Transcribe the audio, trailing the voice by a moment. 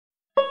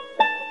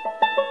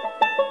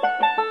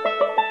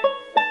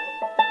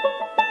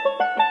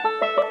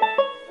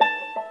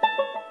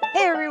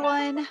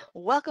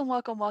welcome,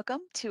 welcome, welcome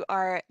to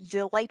our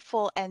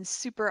delightful and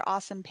super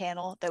awesome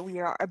panel that we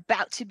are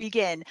about to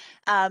begin.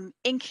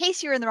 In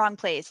case you're in the wrong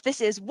place,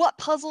 this is What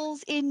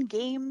Puzzles in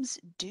Games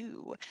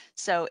Do.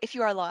 So if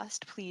you are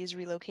lost, please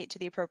relocate to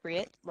the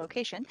appropriate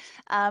location.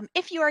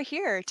 If you are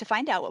here to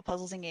find out what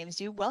puzzles in games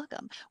do,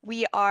 welcome.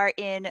 We are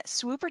in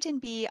Swooperton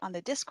B on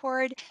the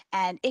Discord,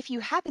 and if you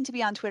happen to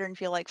be on Twitter and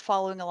feel like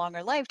following along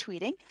or live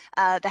tweeting,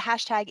 the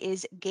hashtag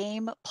is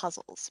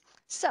GamePuzzles.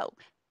 So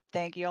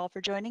thank you all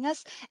for joining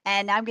us.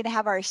 And now I'm going to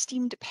have our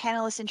esteemed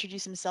panelists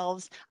introduce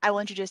themselves. I will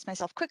introduce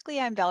myself quickly.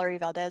 I'm Valerie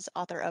Valdez,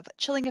 author of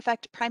Chilling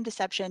Effect, Prime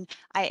Deception.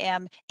 I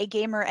am a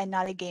gamer and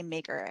not a game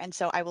maker, and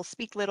so I will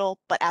speak little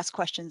but ask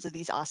questions of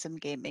these awesome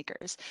game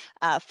makers.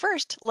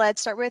 First,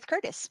 let's start with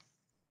Curtis.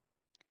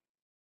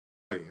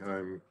 Hi,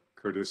 I'm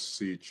Curtis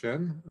C.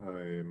 Chen.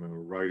 I'm a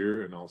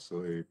writer and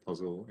also a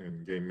puzzle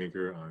and game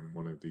maker. I'm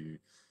one of the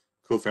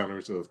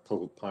co-founders of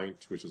Puzzled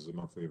Pint, which is a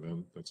monthly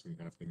event that's been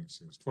happening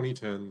since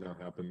 2010. Now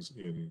happens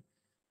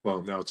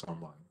now it's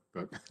online,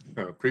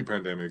 but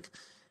pre-pandemic,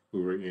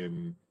 we were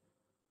in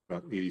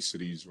about 80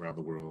 cities around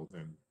the world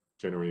and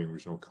generating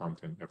original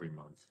content every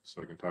month.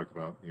 So I can talk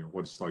about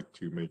what it's like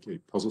to make a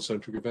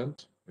puzzle-centric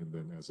event, and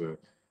then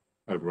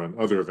I've run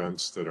other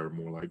events that are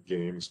more like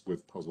games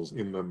with puzzles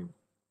in them,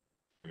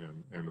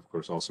 and of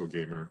course also a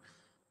gamer.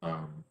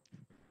 Um,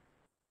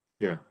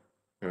 yeah,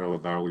 and I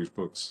love Natalie's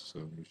books, so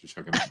you should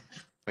check them out.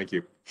 Thank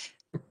you.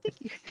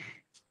 Thank you.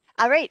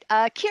 All right,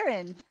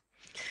 Kieran.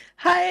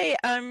 Hi,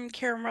 I'm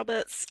Kieran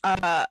Roberts.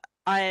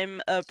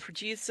 I'm a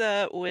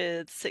producer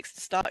with Six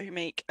to Start, who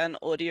make an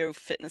audio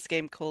fitness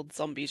game called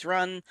Zombies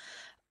Run.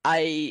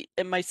 In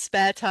my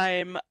spare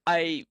time,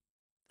 I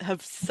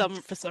have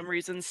for some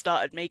reason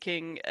started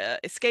making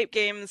escape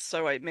games.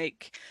 So I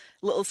make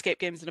little escape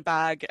games in a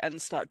bag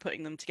and start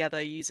putting them together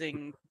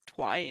using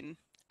twine.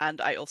 And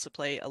I also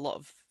play a lot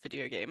of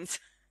video games.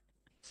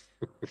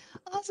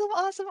 Awesome,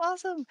 awesome,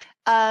 awesome.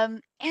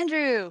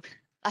 Andrew,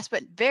 last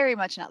but very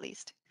much not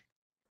least.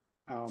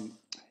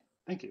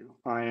 Thank you.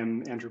 I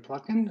am Andrew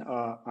Plotkin.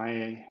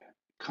 I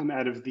come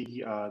out of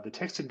the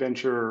text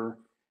adventure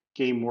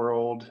game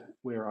world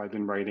where I've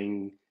been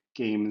writing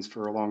games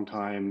for a long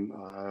time,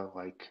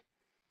 like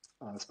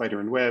Spider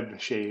and Web,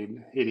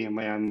 Shade, Hadean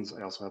Lands.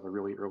 I also have a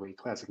really early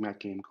classic Mac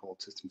game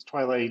called Systems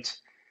Twilight.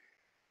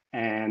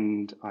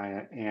 And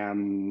I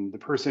am the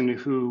person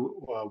who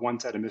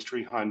once at a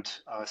mystery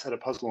hunt set a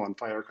puzzle on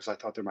fire because I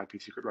thought there might be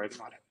secret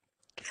writing on it.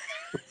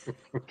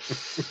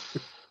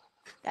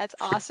 That's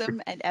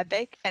awesome and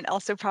epic, and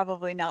also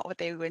probably not what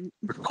they would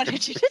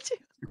wanted you to do.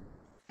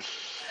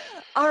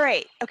 All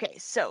right. Okay.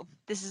 So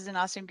this is an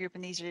awesome group,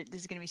 and this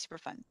is going to be super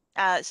fun.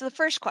 So the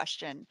first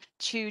question,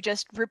 to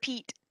just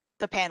repeat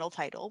the panel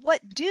title: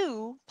 what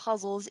do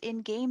puzzles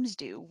in games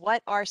do?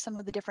 What are some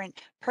of the different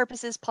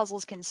purposes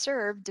puzzles can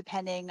serve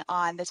depending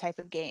on the type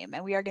of game?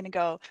 And we are going to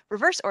go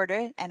reverse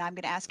order, and I'm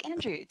going to ask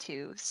Andrew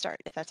to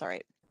start, if that's all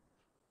right.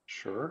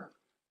 Sure.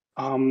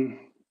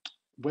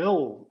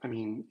 Well, I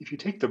mean, if you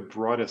take the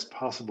broadest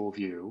possible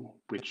view,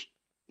 which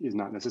is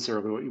not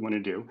necessarily what you want to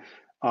do,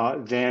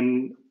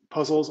 then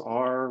puzzles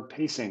are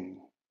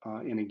pacing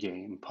in a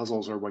game.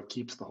 Puzzles are what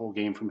keeps the whole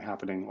game from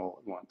happening all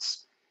at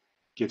once.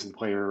 Gives the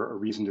player a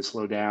reason to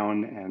slow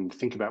down and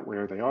think about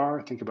where they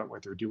are, think about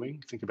what they're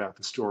doing, think about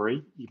the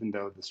story, even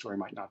though the story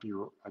might not be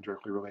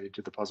directly related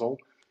to the puzzle,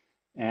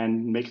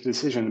 and make a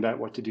decision about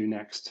what to do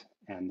next.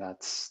 And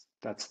that's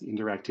the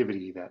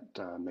interactivity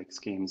that makes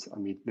games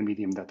the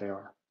medium that they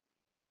are.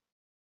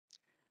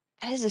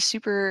 That is a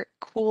super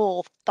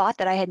cool thought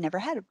that I had never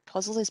had.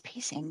 Puzzles as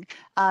pacing.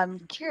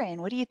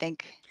 Kieran, what do you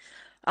think?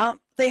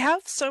 They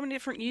have so many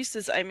different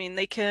uses. I mean,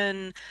 they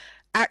can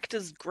act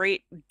as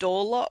great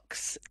door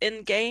locks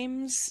in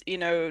games. You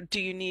know,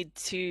 do you need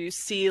to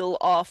seal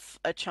off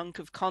a chunk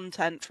of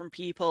content from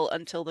people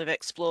until they've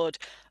explored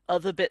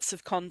other bits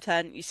of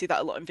content? You see that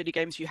a lot in video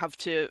games. You have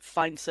to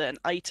find certain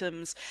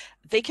items.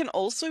 They can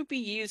also be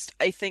used,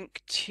 I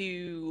think,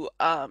 to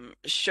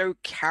show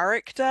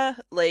character.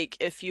 Like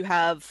if you're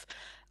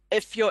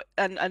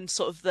and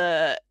sort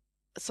of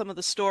some of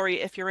the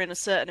story, if you're in a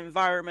certain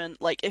environment,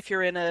 like if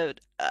you're in a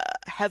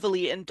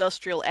heavily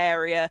industrial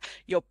area,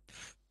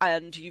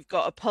 and you've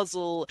got a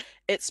puzzle,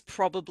 it's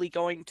probably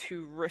going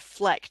to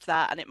reflect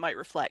that, and it might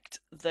reflect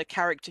the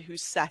character who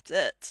set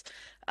it.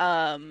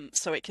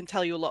 So it can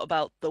tell you a lot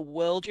about the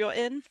world you're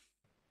in.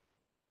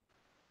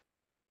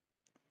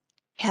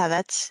 Yeah,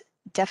 that's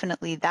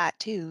definitely that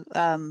too.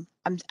 I'm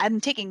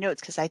taking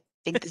notes because I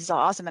think this is all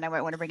awesome, and I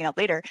might want to bring it up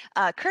later.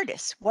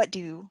 Curtis, what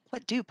do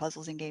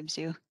puzzles in games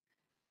do?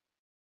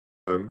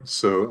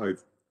 So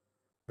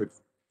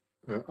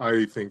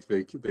I think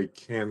they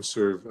can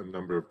serve a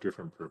number of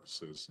different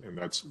purposes, and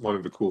that's one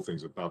of the cool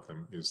things about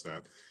them is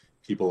that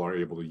people are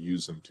able to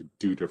use them to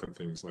do different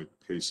things like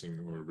pacing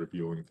or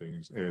revealing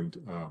things. And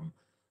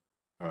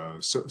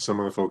so some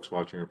of the folks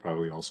watching are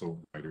probably also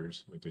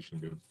writers, in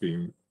addition to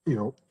being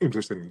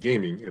interested in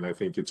gaming. And I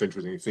think it's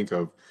interesting to think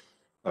of.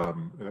 I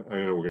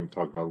know we're going to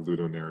talk about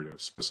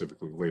ludonarrative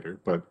specifically later,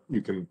 but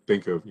you can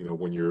think of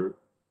when you're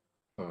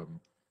um,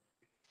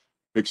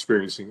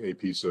 experiencing a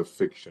piece of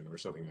fiction or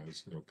something that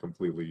is,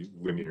 completely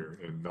linear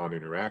and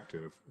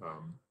non-interactive,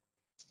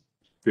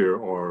 there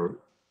are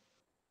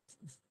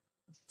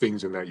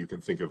things in that you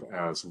can think of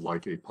as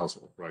like a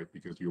puzzle, right?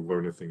 Because you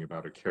learn a thing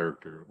about a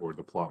character or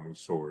the plot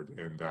moves forward,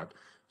 and that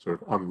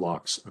sort of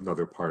unlocks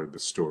another part of the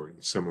story,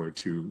 similar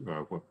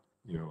to what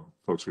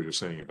folks were just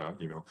saying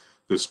about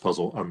this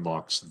puzzle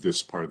unlocks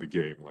this part of the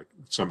game. Like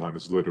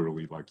sometimes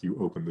literally like you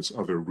open this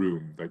other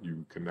room that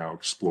you can now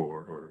explore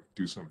or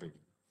do something.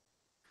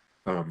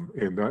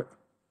 And that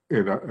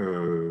and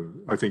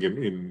I think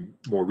in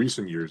more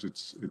recent years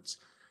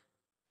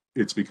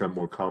it's become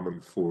more common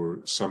for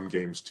some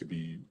games to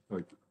be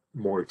like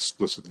more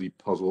explicitly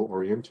puzzle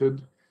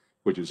oriented,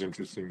 which is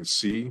interesting to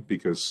see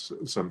because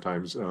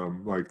sometimes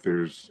like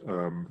there's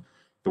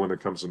the one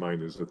that comes to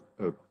mind is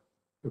a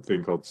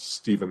thing called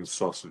Steven's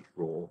Sausage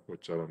Roll,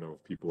 which I don't know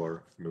if people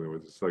are familiar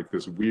with. It's like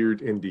this weird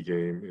indie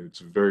game. It's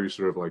very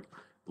sort of like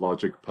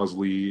logic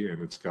puzzly,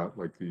 and it's got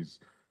like these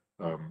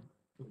um,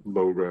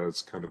 low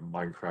res kind of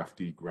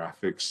Minecrafty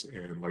graphics,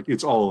 and like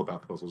it's all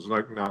about puzzles. It's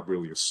like not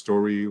really a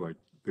story. Like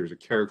there's a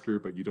character,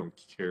 but you don't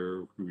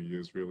care who he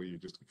is really. You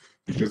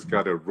just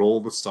got to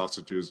roll the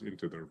sausages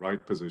into the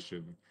right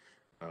position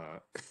uh,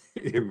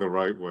 in the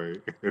right way,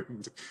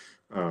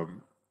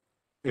 um,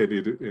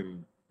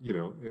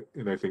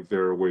 and I think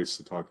there are ways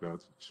to talk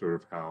about sort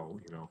of how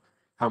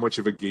much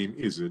of a game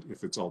is it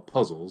if it's all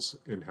puzzles,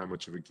 and how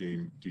much of a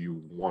game do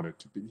you want it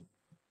to be?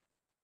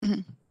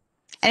 Mhm.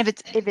 And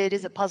if it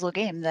is a puzzle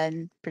game,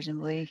 then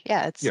presumably,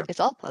 yeah, it's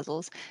all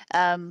puzzles.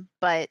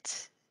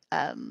 But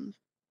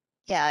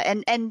yeah,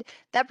 and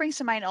that brings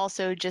to mind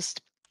also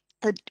just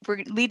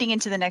we're leading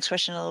into the next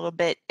question a little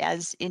bit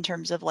as in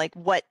terms of like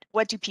what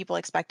do people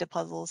expect of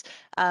puzzles?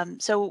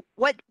 So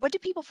what do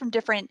people from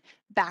different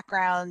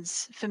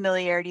backgrounds,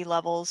 familiarity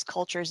levels,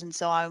 cultures, and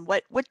so on,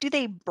 what do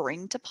they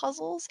bring to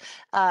puzzles?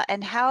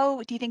 And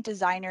how do you think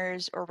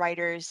designers or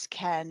writers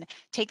can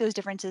take those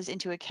differences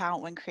into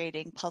account when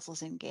creating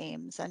puzzles in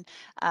games? And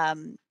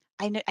I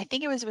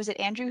think was it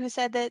Andrew who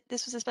said that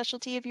this was a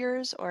specialty of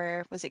yours,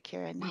 or was it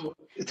Kieran? Well,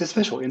 it's a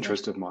special Yeah.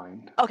 interest of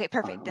mine. Okay,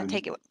 perfect. Then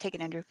take it,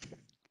 Andrew.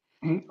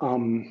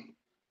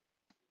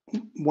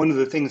 One of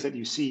the things that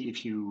you see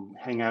if you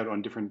hang out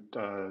on different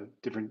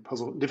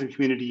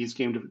communities,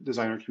 game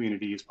designer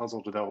communities,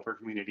 puzzle developer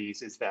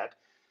communities, is that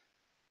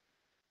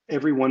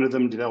every one of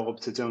them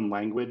develops its own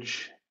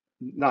language.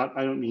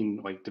 I don't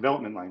mean like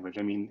development language.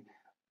 I mean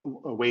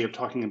a way of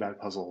talking about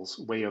puzzles,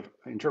 way of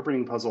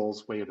interpreting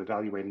puzzles, way of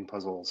evaluating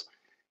puzzles.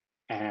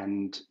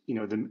 And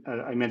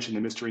I mentioned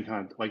the mystery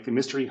hunt. Like the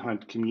mystery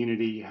hunt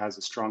community has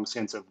a strong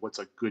sense of what's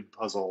a good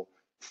puzzle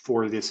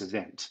for this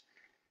event,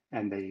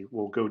 and they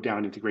will go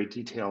down into great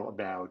detail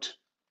about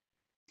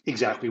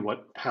exactly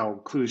how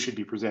clues should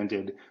be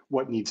presented,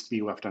 what needs to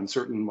be left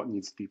uncertain, what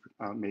needs to be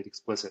made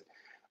explicit.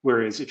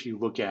 Whereas if you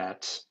look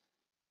at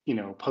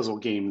puzzle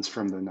games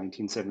from the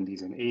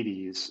 1970s and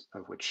 80s,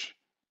 of which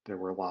there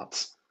were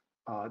lots,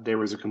 there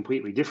was a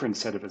completely different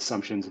set of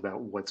assumptions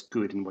about what's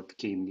good and what the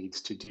game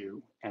needs to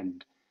do.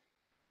 And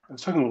I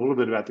was talking a little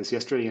bit about this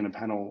yesterday in a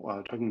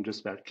panel, talking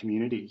just about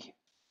community.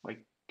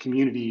 Like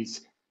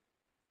communities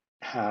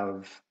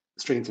have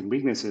strengths and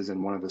weaknesses,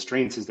 and one of the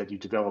strengths is that you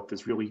develop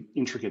this really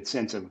intricate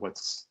sense of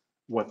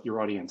what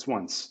your audience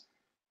wants.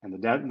 And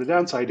the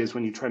downside is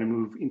when you try to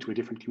move into a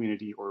different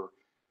community or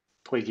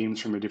play games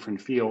from a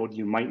different field,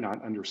 you might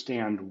not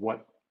understand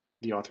what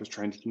the author's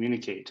trying to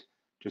communicate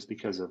just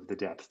because of the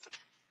depth.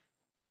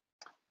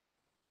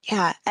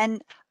 Yeah,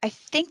 and I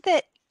think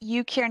that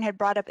you, Kieran, had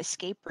brought up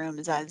escape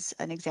rooms as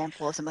an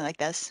example of something like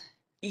this.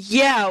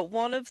 Yeah,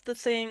 one of the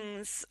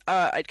things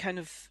I'd kind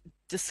of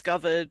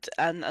discovered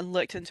and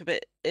looked into a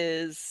bit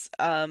is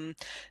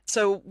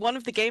so one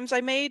of the games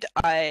I made,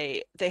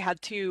 they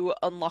had to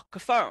unlock a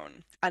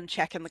phone and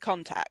check in the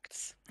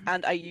contacts,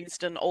 and I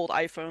used an old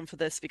iPhone for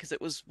this because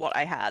it was what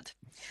I had.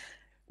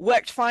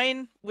 Worked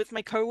fine with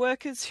my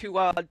coworkers who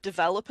are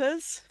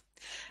developers.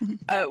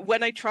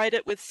 When I tried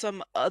it with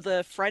some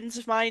other friends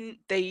of mine,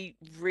 they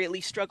really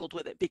struggled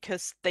with it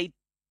because they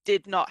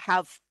did not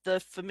have the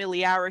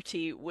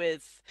familiarity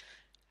with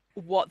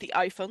what the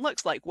iPhone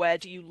looks like. Where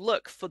do you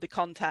look for the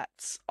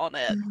contacts on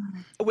it?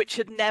 Which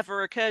had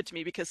never occurred to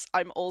me because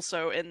I'm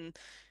also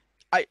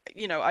I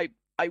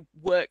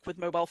work with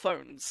mobile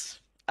phones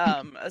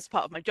as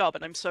part of my job,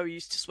 and I'm so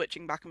used to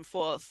switching back and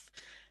forth,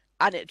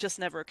 and it just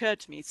never occurred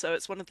to me. So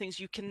it's one of the things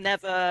you can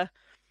never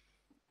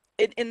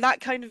in that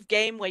kind of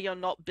game where you're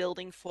not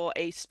building for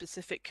a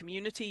specific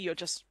community, you're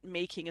just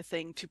making a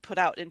thing to put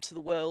out into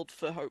the world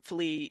for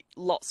hopefully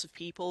lots of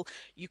people.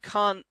 You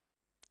can't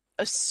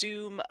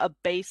assume a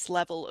base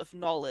level of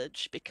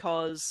knowledge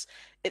because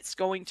it's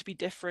going to be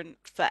different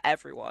for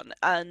everyone.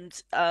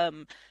 And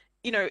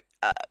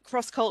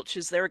cross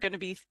cultures, there are going to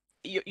be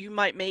you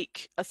might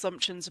make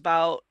assumptions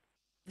about,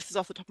 this is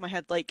off the top of my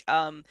head, like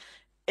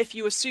if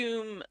you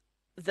assume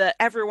that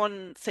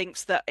everyone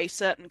thinks that a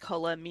certain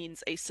color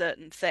means a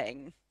certain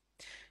thing,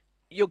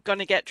 you're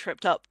gonna get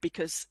tripped up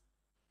because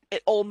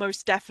it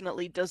almost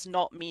definitely does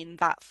not mean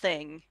that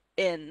thing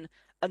in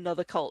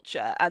another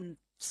culture. And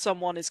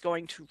someone is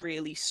going to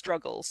really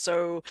struggle.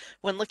 So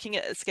when looking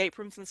at escape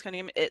rooms in this kind of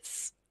game,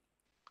 it's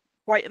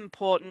quite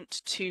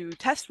important to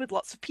test with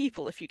lots of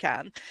people if you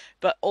can,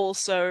 but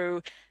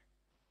also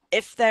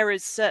if there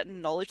is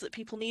certain knowledge that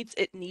people need,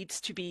 it needs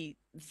to be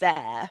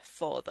there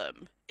for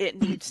them.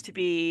 It needs to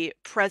be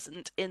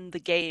present in the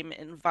game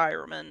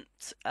environment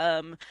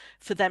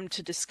for them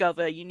to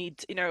discover. You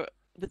need,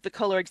 with the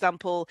color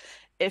example,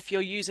 if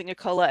you're using a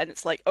color and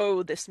it's like,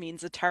 oh, this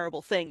means a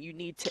terrible thing, you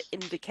need to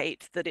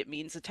indicate that it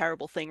means a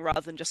terrible thing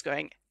rather than just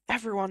going,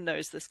 everyone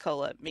knows this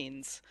color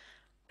means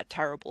a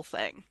terrible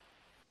thing.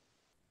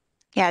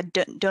 Yeah,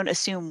 don't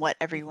assume what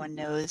everyone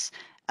knows.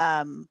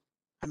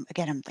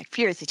 Again, I'm like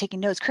furiously taking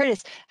notes.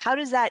 Curtis, how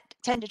does that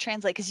tend to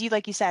translate? Because you,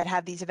 like you said,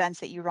 have these events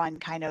that you run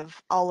kind of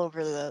all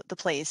over the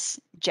place,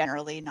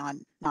 generally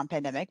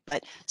non-pandemic.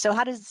 But so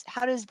how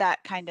does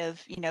that kind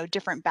of,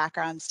 different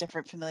backgrounds,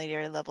 different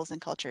familiarity levels and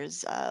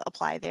cultures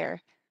apply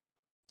there?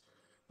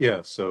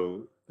 Yeah,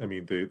 so I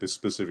mean, the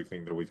specific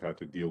thing that we've had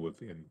to deal with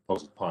in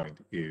Puzzle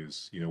Pint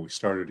is, we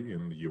started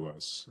in the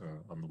U.S.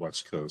 On the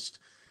West Coast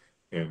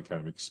and kind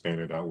of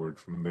expanded outward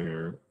from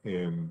there,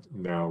 and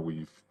now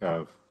we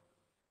have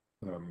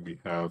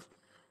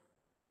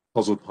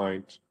Puzzle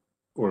Pint,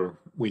 or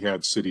we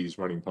had cities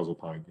running Puzzle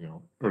Pint,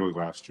 early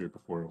last year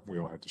before we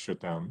all had to shut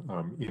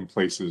down, in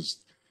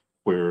places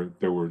where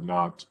there were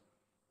not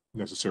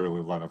necessarily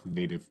a lot of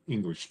native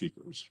English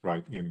speakers,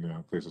 right? In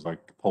places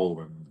like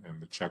Poland and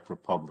the Czech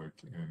Republic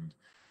and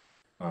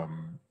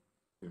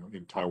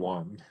in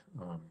Taiwan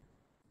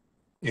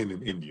and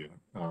in India.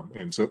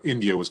 And so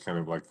India was kind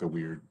of like the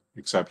weird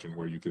exception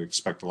where you could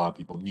expect a lot of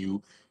people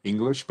knew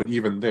English, but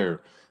even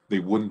there, they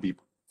wouldn't be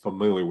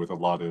familiar with a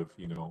lot of,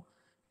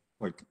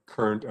 like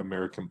current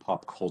American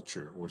pop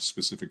culture or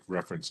specific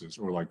references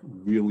or like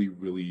really,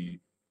 really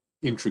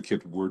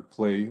intricate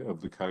wordplay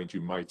of the kind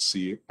you might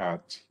see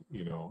at,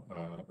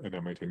 an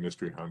MIT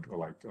Mystery Hunt or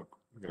like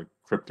a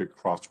cryptic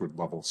crossword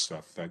level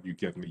stuff that you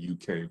get in the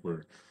UK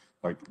where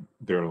like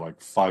there are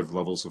like 5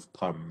 levels of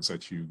puns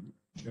that you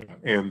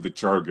and the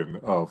jargon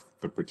of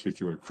the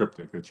particular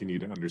cryptic that you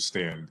need to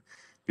understand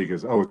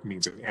because it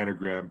means an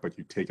anagram, but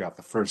you take out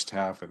the first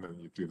half and then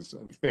you do this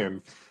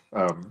and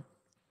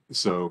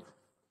so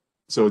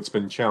it's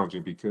been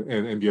challenging because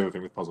and the other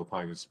thing with Puzzle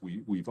Pint is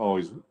we've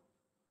always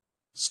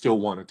still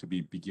want it to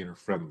be beginner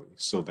friendly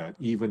so that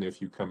even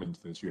if you come into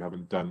this, you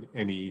haven't done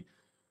any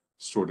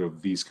sort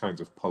of these kinds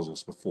of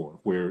puzzles before,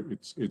 where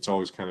it's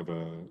always kind of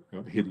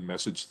a hidden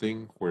message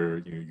thing where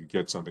you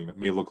get something that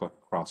may look like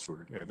a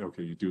crossword and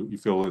okay, you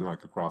fill in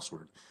like a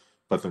crossword,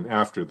 but then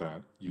after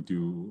that you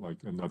do like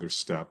another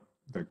step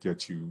that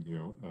gets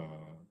you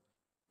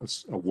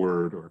a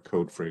word or a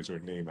code phrase or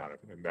a name out of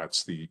it, and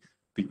that's the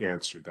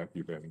answer that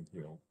you then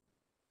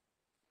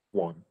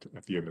want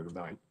at the end of the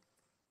night.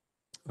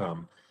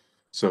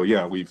 So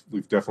yeah, we've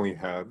definitely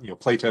had,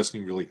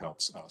 playtesting really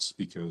helps us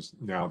because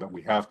now that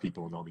we have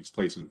people in all these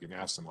places, we can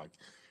ask them like,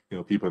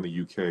 people in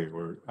the UK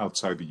or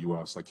outside the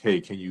US, like, hey,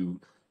 can you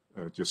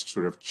just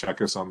sort of check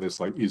us on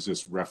this? Like, is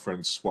this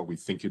reference what we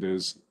think it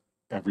is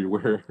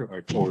everywhere?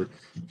 Like, or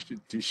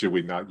should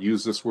we not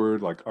use this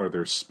word? Like, are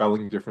there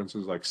spelling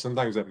differences? Like,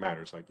 sometimes that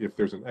matters. Like, if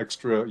there's an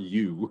extra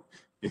U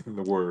in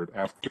the word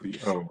after the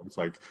O, it's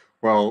like,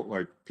 well,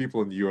 like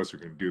people in the US are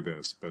going to do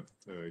this, but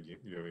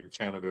in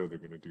Canada they're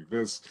going to do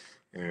this,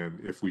 and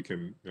if we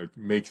can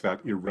make that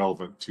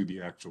irrelevant to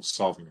the actual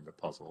solving of the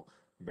puzzle,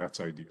 that's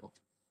ideal.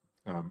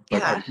 But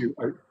Yeah.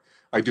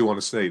 I do want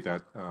to say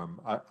that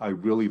I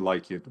really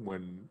like it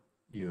when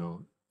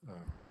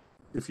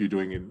if you're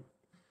doing it,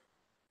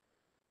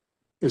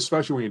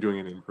 especially when you're doing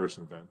an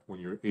in-person event,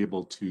 when you're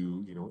able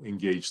to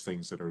engage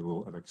things that are a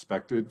little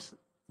unexpected,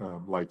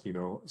 like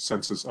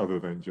senses other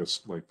than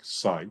just like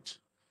sight,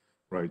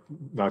 right?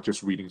 Not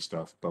just reading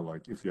stuff, but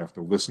like if you have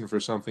to listen for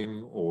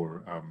something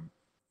or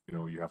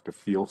you have to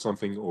feel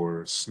something,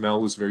 or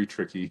smell is very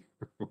tricky.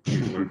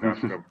 We learned that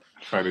from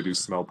trying to do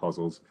smell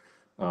puzzles.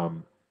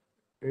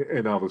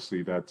 And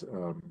obviously that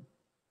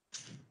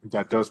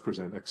does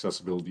present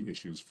accessibility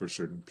issues for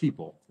certain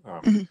people.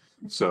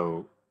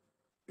 So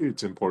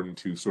it's important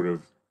to sort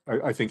of,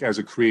 I think as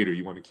a creator,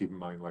 you want to keep in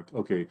mind like,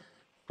 okay,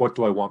 what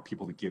do I want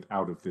people to get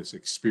out of this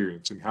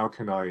experience, and how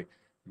can I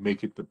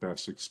make it the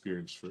best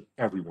experience for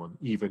everyone,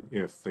 even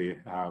if they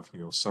have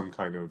some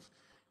kind of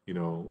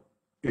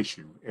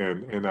issue.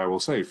 And I will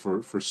say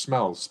for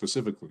smells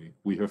specifically,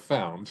 we have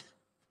found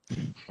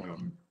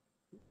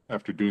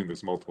after doing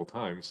this multiple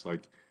times,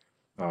 like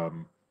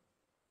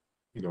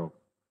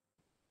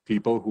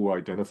people who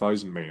identify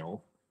as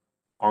male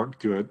aren't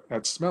good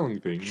at smelling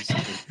things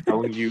and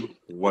telling you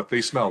what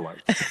they smell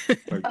like.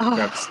 Like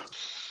that's,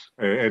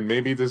 and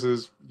maybe this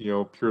is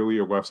purely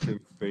a Western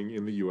thing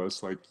in the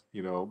U.S. Like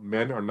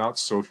men are not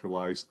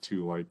socialized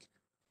to like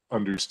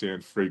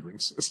understand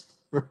fragrances.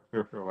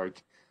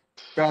 Like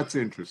that's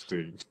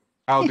interesting.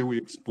 How do we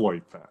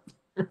exploit that?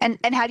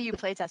 And how do you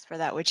play test for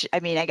that? Which I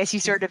mean, I guess you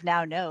sort of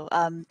now know.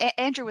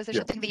 Andrew, was there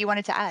something that you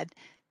wanted to add?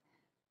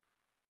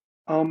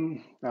 I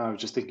was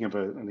just thinking of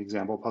an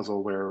example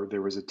puzzle where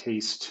there was a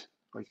taste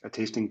like a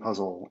tasting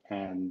puzzle,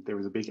 and there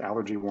was a big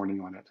allergy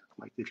warning on it.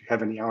 Like, if you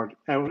have any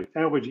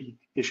allergy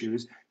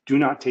issues, do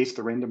not taste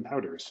the random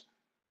powders.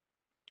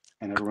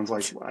 And everyone's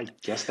like, well, I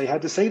guess they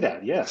had to say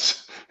that.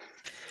 Yes.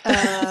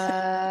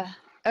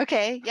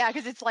 Okay, yeah,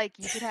 because it's like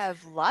you could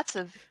have lots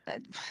of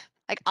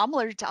like I'm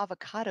allergic to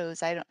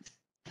avocados. I don't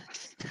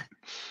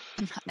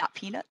not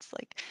peanuts.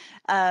 Like,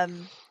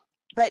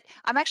 but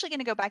I'm actually going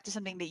to go back to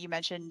something that you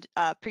mentioned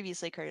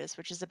previously, Curtis,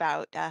 which is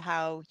about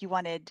how you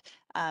wanted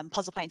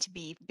Puzzle Pint to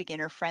be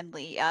beginner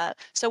friendly.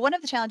 So one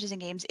of the challenges in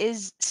games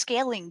is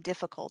scaling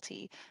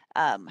difficulty.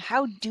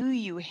 How do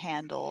you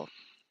handle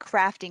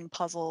crafting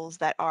puzzles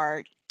that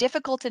are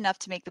difficult enough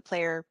to make the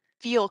player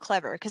feel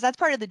clever? Because that's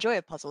part of the joy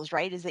of puzzles,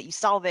 right? Is that you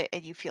solve it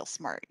and you feel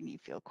smart and you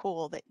feel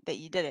cool that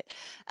you did it.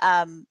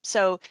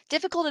 So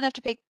difficult enough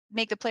to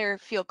make the player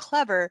feel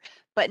clever,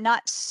 but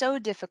not so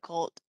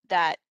difficult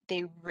that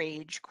they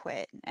rage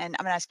quit. And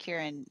I'm gonna ask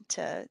Kieran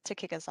to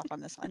kick us off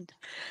on this one.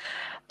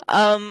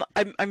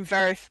 I'm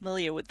very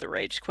familiar with the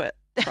rage quit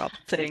prop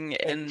thing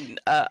in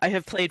I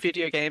have played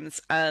video games,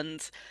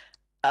 and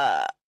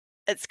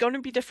it's going to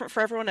be different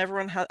for everyone.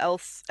 Everyone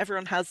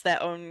has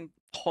their own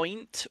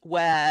point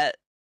where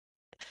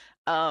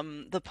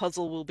the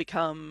puzzle will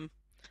become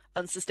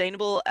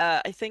unsustainable.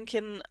 I think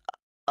in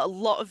a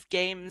lot of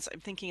games,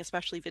 I'm thinking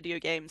especially video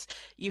games,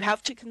 you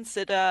have to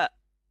consider,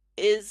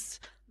 is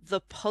the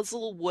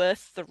puzzle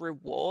worth the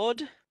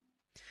reward?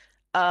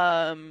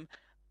 Are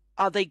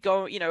they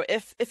going,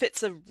 if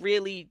it's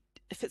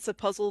a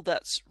puzzle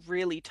that's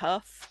really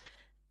tough,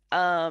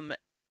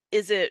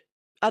 is it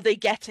are they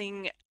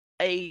getting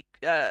a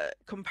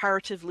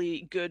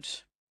comparatively good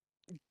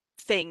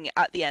thing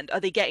at the end? Are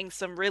they getting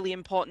some really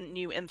important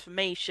new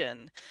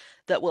information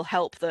that will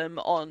help them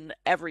on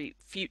every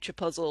future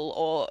puzzle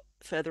or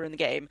further in the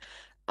game?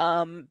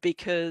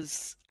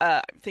 Because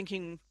I'm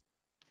thinking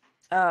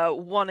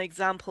one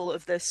example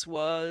of this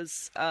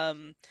was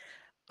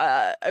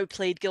I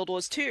played Guild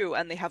Wars 2,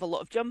 and they have a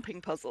lot of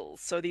jumping puzzles.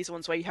 So these are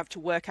ones where you have to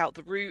work out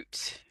the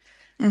route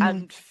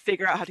and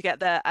figure out how to get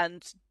there,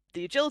 and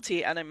the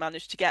agility. And I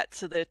managed to get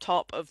to the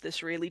top of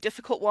this really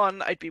difficult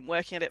one. I'd been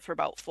working at it for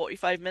about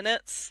 45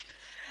 minutes,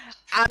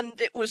 and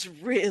it was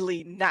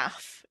really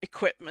naff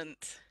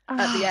equipment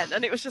at the end.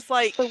 And it was just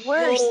like, the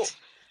worst. well,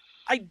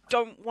 I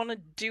don't want to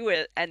do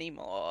it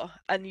anymore,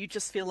 and you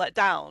just feel let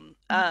down.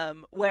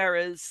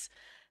 Whereas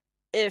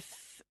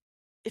if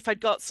I'd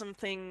got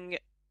something,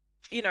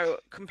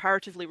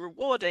 comparatively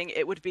rewarding,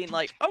 it would have been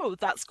like, oh,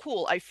 that's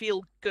cool. I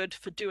feel good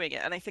for doing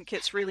it. And I think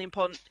it's really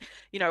important,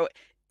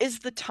 is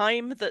the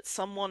time that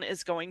someone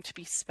is going to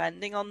be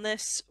spending on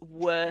this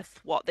worth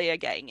what they are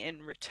getting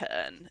in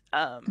return?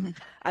 And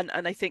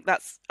I think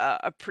that's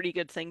a pretty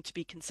good thing to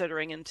be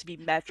considering and to be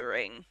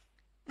measuring.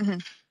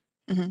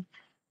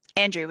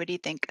 Andrew, what do you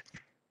think?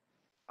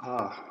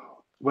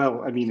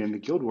 Well, I mean, in the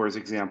Guild Wars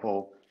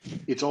example,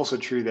 it's also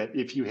true that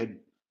if you had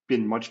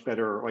been much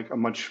better, like a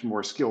much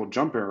more skilled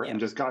jumper, and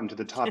just gotten to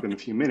the top in a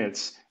few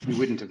minutes, you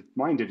wouldn't have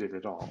minded it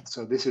at all.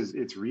 So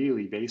it's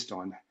really based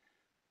on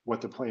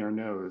what the player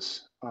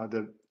knows. I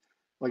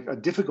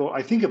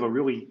think of a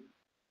really,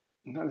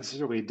 not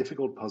necessarily a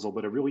difficult puzzle,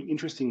 but a really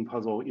interesting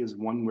puzzle is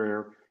one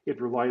where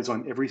it relies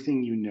on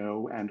everything you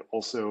know and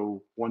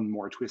also one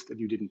more twist that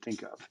you didn't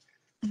think of.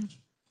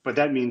 But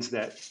that means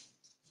that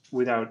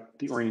without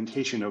the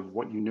orientation of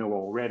what you know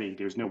already,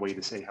 there's no way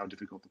to say how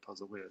difficult the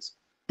puzzle is.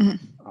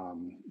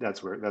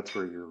 That's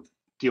where you're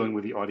dealing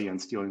with the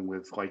audience, dealing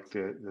with like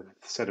the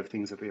set of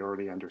things that they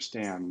already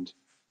understand,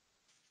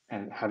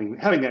 and having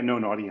that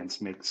known audience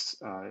makes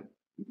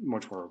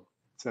much more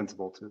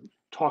sensible to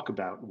talk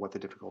about what the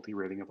difficulty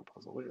rating of a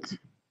puzzle is.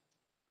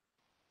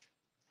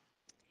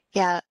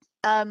 Yeah.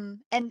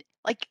 And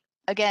like,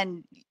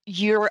 again,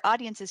 your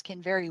audiences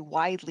can vary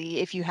widely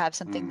if you have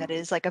something that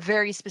is like a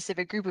very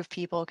specific group of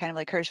people, kind of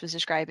like Hirsch was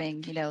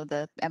describing,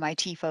 the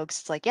MIT folks.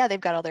 It's like, yeah, they've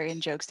got all their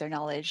in-jokes, their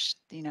knowledge,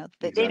 they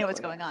know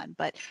what's going on.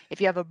 But if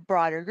you have a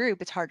broader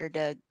group, it's harder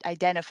to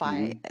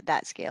identify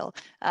that scale.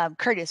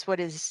 Curtis, what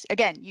is,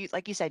 again,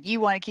 like you said, you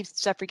want to keep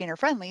stuff beginner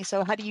friendly.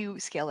 So how do you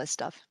scale this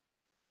stuff?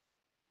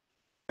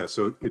 Yeah,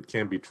 so it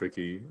can be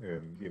tricky,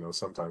 and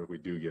sometimes we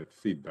do get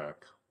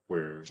feedback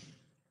where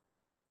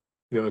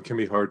it can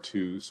be hard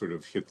to sort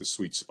of hit the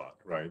sweet spot,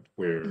 right?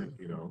 Where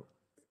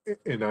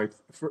and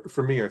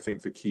for me, I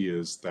think the key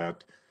is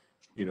that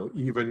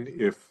even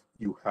if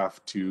you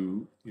have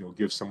to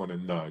give someone a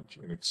nudge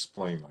and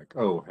explain, like,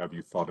 oh, have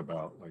you thought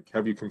about, like,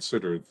 have you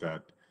considered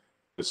that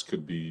this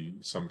could be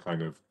some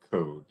kind of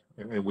code?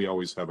 And we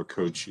always have a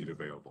code sheet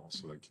available.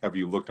 So, like, have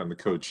you looked on the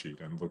code sheet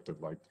and looked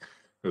at, like,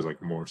 there's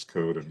like Morse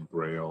code and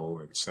Braille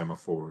and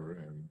semaphore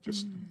and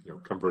just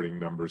converting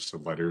numbers to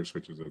letters,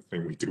 which is a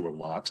thing we do a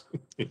lot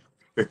in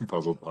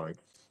Puzzle Pint,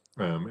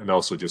 and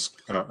also just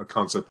a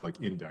concept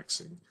like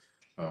indexing,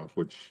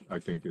 which I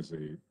think is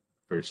a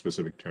very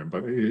specific term,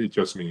 but it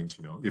just means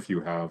if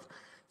you have,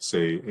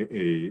 say,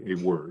 a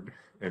word,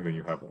 and then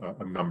you have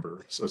a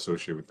number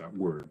associated with that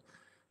word,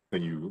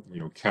 then you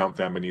count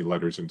that many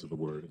letters into the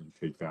word, and you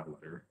take that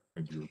letter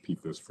and you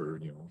repeat this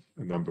for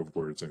a number of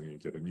words, and you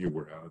get a new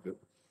word out of it.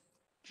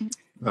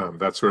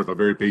 That's sort of a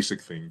very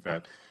basic thing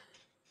that,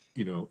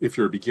 you know, if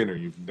you're a beginner,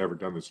 you've never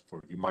done this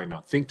before, you might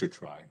not think to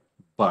try,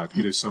 but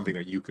it is something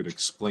that you could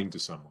explain to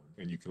someone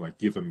and you can like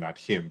give them that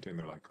hint and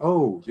they're like,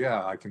 oh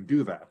yeah, I can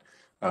do that.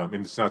 And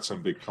it's not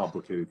some big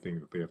complicated thing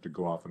that they have to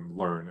go off and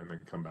learn and then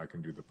come back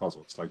and do the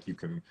puzzle. It's like you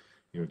can,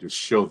 you know, just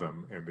show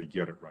them and they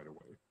get it right away.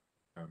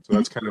 So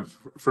that's kind of,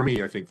 for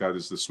me, I think that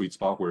is the sweet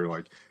spot where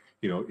like,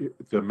 you know,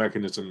 the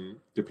mechanism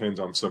depends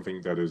on something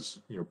that is,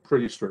 you know,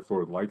 pretty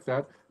straightforward like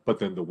that, but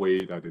then the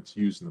way that it's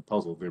used in the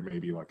puzzle, there may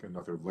be like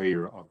another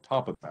layer on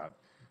top of that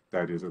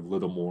that is a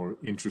little more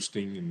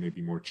interesting and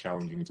maybe more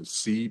challenging to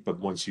see. But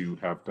once you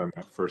have done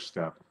that first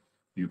step,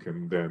 you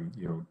can then,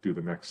 you know, do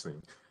the next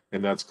thing.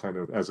 And that's kind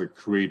of, as a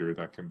creator,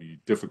 that can be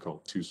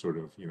difficult to sort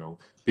of, you know,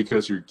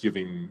 because you're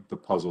giving the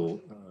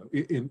puzzle,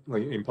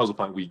 like in Puzzle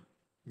Pint, we,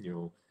 you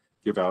know,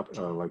 give out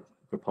like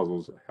the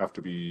puzzles have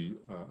to be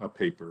a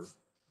paper,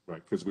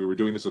 right? Because we were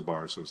doing this at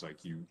bar, so it's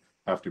like you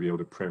have to be able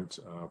to print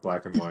a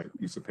black and white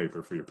piece of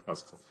paper for your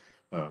puzzle.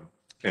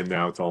 And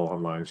now it's all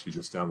online, so you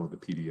just download the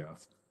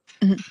PDF.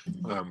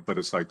 But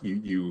it's like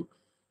you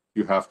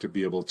have to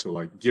be able to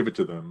like give it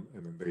to them,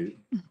 and then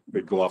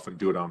they go off and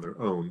do it on their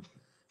own,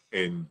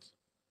 and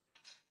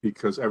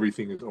because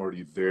everything is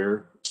already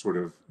there, sort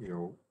of, you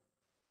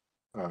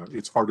know,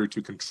 it's harder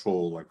to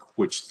control like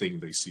which thing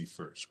they see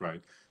first,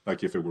 right?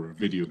 Like if it were a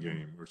video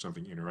game or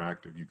something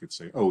interactive, you could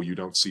say, oh, you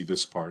don't see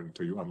this part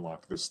until you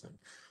unlock this thing.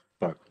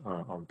 But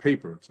on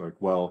paper, it's like,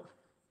 well,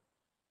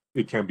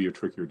 it can be a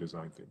trickier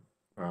design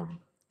thing.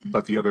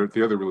 But the other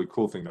really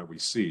cool thing that we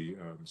see,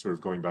 sort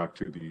of going back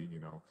to the, you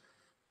know,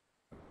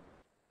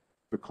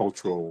 the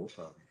cultural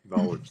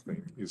knowledge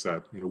thing, is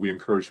that, you know, we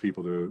encourage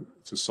people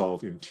to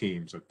solve in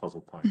teams at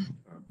Puzzle Pint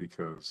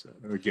because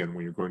again,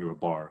 when you're going to a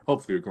bar,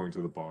 hopefully you're going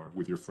to the bar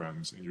with your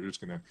friends and you're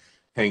just going to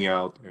hang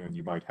out and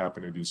you might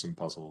happen to do some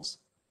puzzles.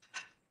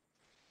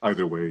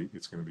 Either way,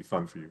 it's going to be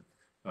fun for you.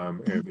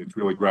 And it's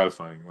really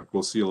gratifying. Like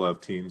we'll see a lot of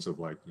teams of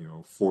like, you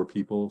know, 4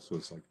 people. So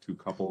it's like 2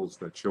 couples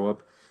that show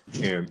up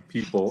and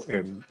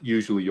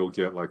usually you'll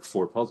get like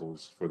 4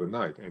 puzzles for the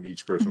night. And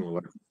each person will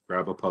like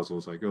grab a puzzle.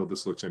 It's like, oh,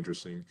 this looks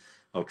interesting.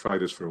 I'll try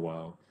this for a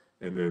while.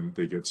 And then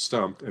they get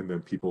stumped and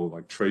then people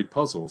like trade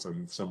puzzles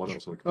and someone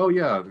else like, oh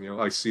yeah, you know,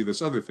 I see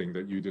this other thing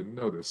that you didn't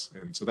notice.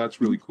 And so that's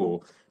really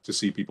cool to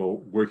see people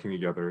working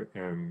together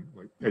and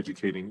like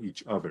educating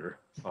each other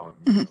on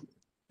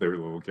their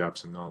little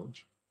gaps in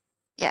knowledge.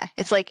 Yeah,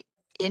 it's like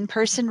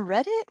in-person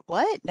Reddit?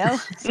 What? No,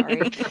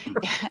 sorry.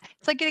 Yeah,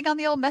 it's like getting on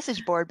the old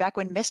message board back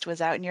when Myst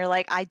was out and you're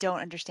like, I don't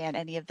understand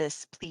any of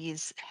this.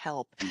 Please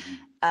help.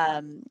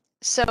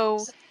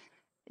 So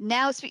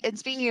now, and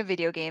speaking of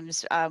video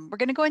games, we're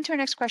going to go into our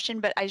next question,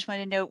 but I just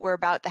want to note we're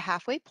about the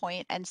halfway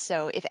point, and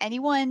so if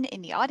anyone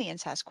in the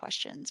audience has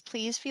questions,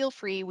 please feel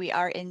free. We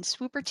are in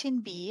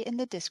Swooperton B in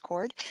the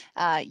Discord.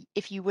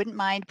 If you wouldn't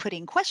mind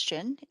putting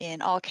question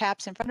in all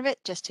caps in front of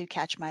it, just to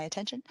catch my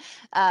attention,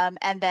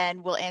 and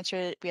then we'll answer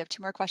it. We have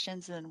 2 more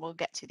questions, and then we'll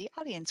get to the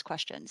audience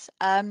questions.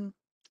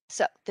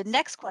 So the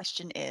next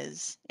question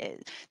is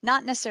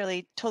not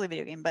necessarily totally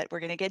video game, but we're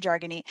going to get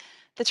jargony.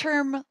 The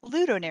term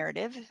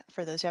ludonarrative,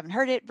 for those who haven't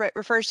heard it,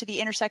 refers to the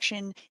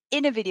intersection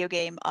in a video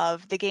game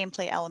of the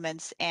gameplay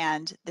elements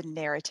and the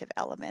narrative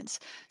elements.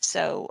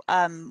 So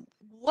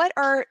what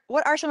are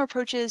some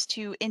approaches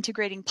to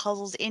integrating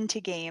puzzles into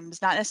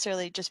games, not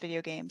necessarily just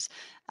video games,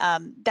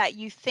 that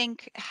you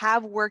think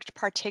have worked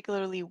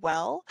particularly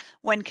well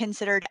when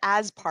considered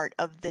as part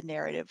of the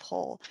narrative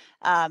whole?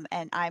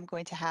 And I'm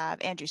going to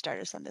have Andrew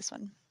start us on this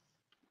one.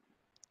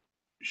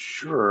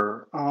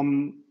 Sure.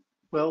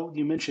 Well,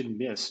 you mentioned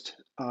Myst.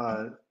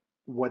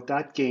 What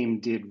that game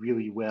did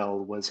really well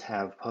was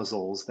have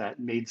puzzles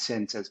that made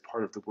sense as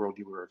part of the world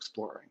you were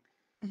exploring.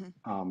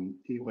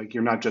 Like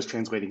you're not just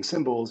translating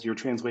symbols; you're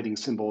translating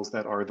symbols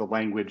that are the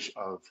language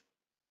of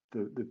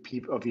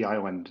the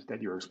island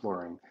that you're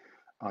exploring.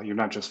 You're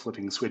not just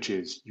flipping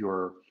switches;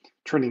 you're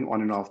turning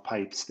on and off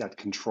pipes that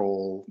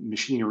control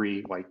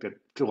machinery, like that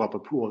fill up a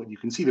pool. You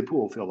can see the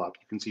pool fill up.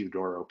 You can see the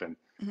door open.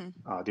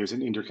 There's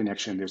an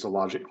interconnection. There's a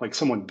logic. Like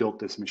someone built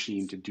this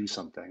machine to do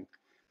something.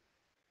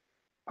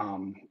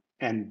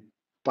 And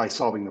by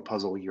solving the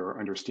puzzle, you're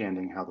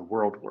understanding how the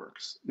world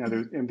works. Now,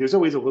 there's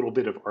always a little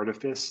bit of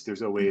artifice.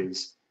 There's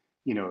always,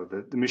 you know,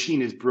 the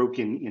machine is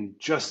broken in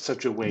just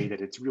such a way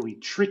that it's really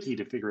tricky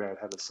to figure out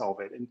how to solve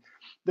it. And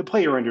the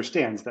player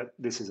understands that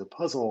this is a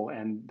puzzle,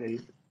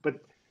 but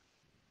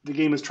the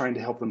game is trying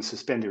to help them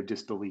suspend their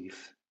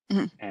disbelief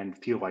and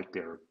feel like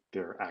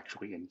they're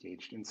actually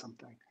engaged in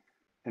something.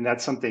 And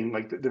that's something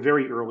like the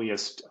very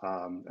earliest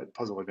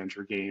puzzle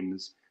adventure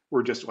games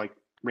were just like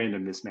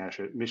random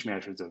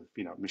mishmashes of,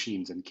 you know,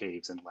 machines and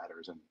caves and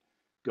ladders and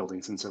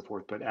buildings and so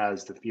forth. But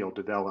as the field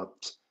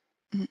developed,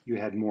 you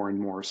had more and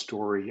more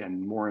story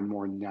and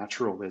more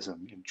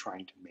naturalism in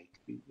trying to make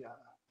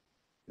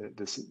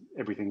this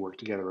everything work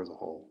together as a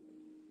whole.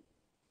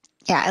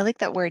 Yeah, I like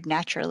that word,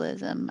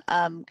 naturalism.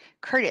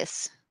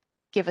 Curtis,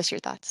 give us your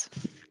thoughts.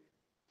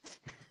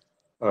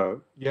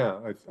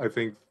 Yeah, I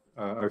think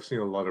I've seen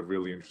a lot of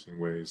really interesting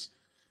ways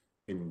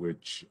in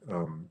which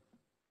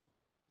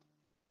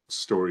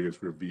story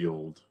is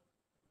revealed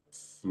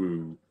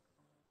through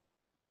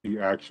the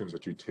actions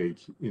that you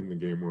take in the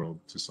game world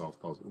to solve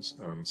puzzles.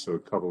 So a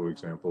couple of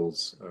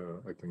examples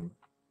I can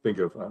think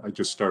of. I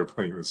just started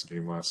playing this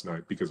game last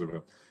night because of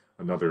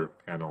another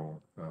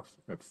panel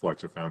at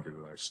Flex, a Foundry,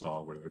 that I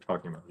saw where they're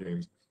talking about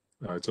games.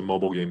 It's a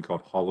mobile game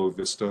called Hollow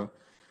Vista.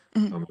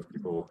 That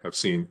people have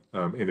seen,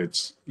 and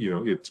it's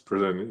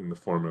presented in the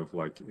form of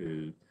like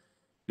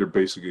you're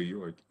basically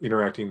like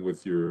interacting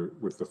with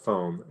the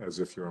phone as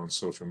if you're on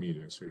social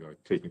media. So you're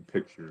like taking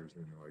pictures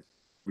and you're like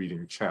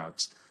reading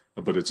chats,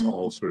 but it's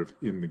all sort of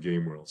in the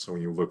game world. So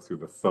when you look through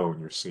the phone,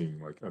 you're seeing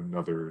like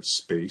another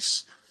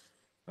space,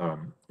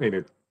 and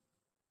the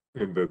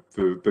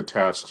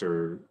tasks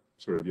are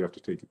sort of, you have to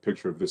take a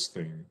picture of this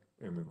thing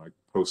and then like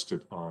post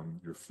it on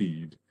your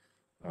feed,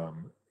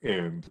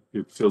 and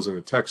it fills in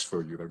the text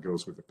for you that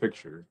goes with the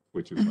picture,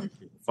 which is like,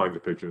 find the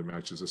picture that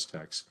matches this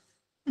text.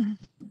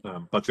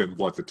 But then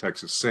what the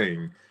text is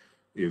saying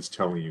is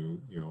telling you,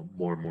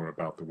 more and more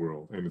about the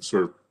world, and it's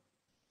sort of,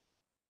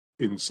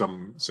 in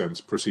some sense,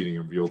 proceeding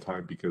in real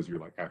time because you're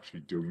like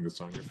actually doing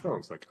this on your phone.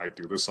 It's like, I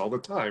do this all the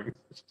time.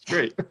 It's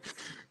great.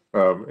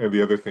 And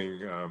the other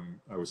thing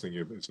I was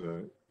thinking of is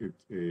a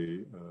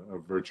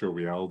virtual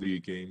reality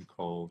game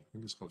called, I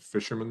think it's called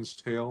Fisherman's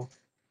Tale,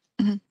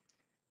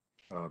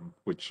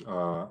 which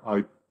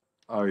I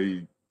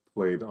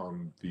played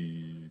on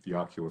the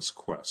Oculus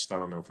Quest. I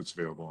don't know if it's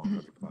available on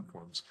other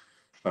platforms,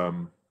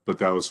 but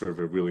that was sort of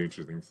a really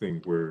interesting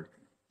thing where,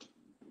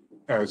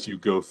 as you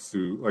go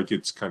through, like,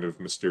 it's kind of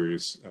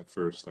mysterious at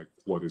first, like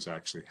what is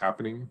actually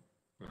happening,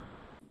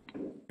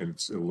 and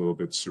it's a little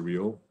bit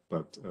surreal.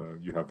 But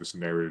you have this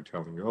narrator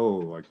telling you, "Oh,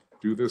 like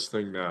do this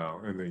thing now,"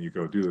 and then you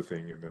go do the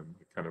thing, and then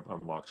it kind of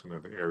unlocks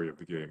another area of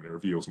the game, and it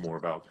reveals more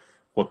about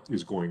what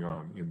is going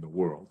on in the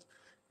world.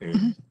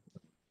 And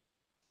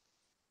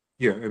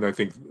yeah, and I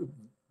think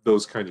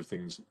those kinds of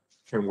things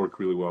can work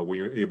really well when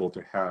you're able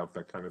to have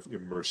that kind of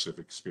immersive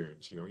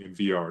experience. In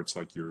VR, it's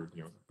like you're,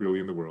 really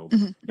in the world,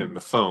 and in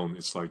the phone,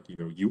 it's like,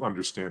 you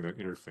understand that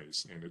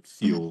interface, and it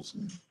feels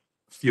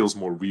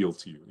more real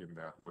to you in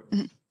that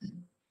way.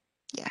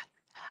 Yeah.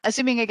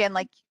 Assuming again,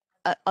 like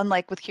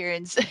unlike with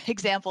Kieran's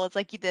example, it's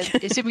like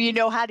assuming you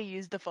know how to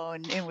use the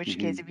phone, in which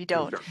case if you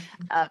don't.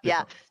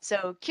 Yeah.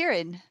 So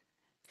Kieran.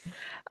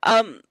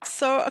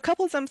 So a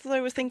couple of examples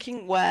I was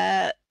thinking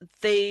where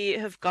they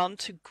have gone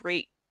to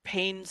great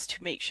pains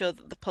to make sure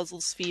that the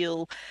puzzles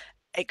feel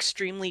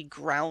extremely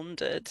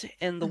grounded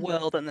in the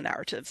world and the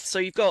narrative. So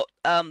you've got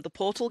the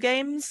Portal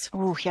games.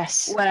 Oh,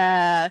 yes.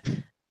 Where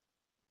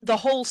the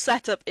whole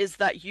setup is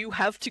that you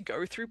have to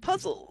go through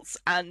puzzles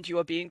and you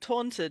are being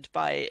taunted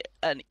by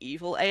an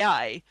evil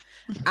AI.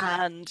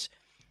 And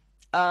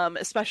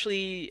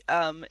especially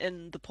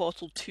in the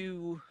Portal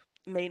 2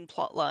 main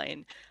plot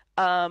line,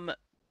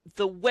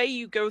 the way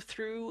you go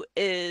through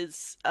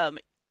is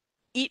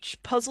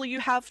each puzzle you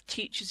have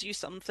teaches you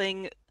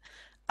something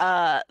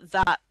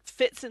that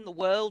fits in the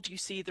world. You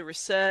see the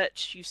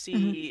research, you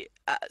see,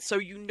 so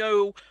you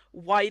know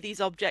why these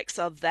objects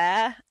are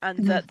there,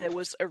 and that there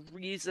was a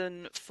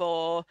reason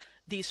for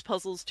these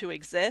puzzles to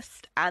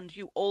exist, and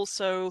you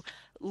also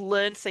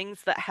learn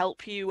things that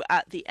help you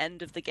at the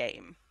end of the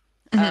game.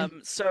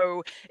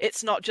 So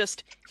it's not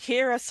just,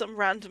 here are some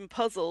random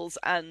puzzles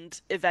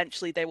and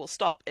eventually they will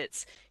stop.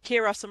 It's,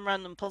 here are some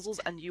random puzzles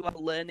and you are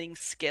learning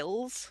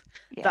skills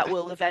that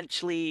will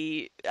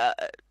eventually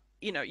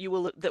you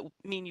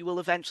will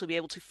eventually be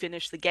able to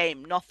finish the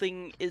game.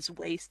 Nothing is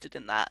wasted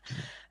in that.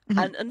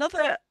 And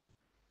another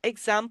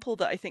example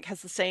that I think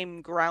has the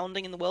same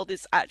grounding in the world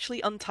is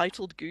actually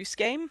Untitled Goose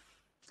Game,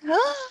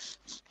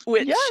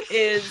 which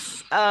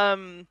is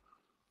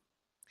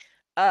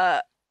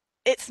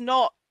it's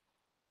not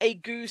a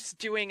goose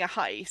doing a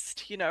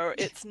heist.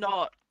 It's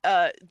not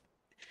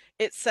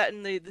it's set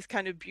in this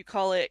kind of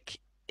bucolic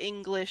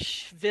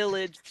English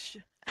village,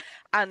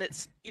 and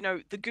it's,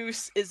 the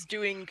goose is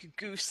doing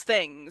goose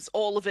things.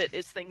 All of it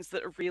is things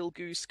that a real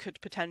goose could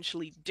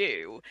potentially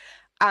do.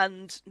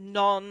 And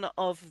none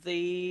of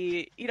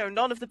the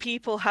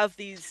people have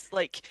these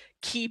like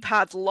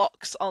keypad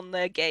locks on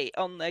their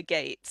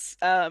gates.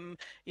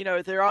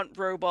 There aren't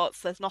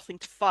robots, there's nothing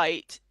to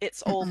fight.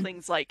 It's all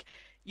things like,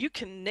 you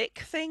can nick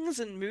things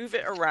and move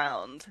it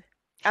around.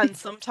 And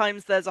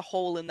sometimes there's a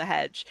hole in the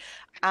hedge.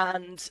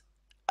 And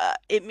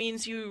it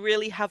means you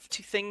really have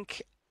to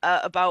think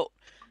about,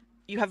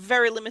 you have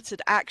very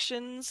limited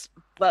actions,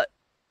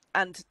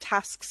 and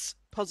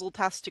puzzle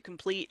tasks to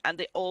complete, and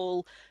it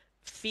all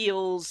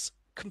feels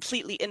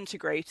completely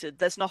integrated.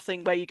 There's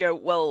nothing where you go,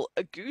 well,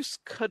 a goose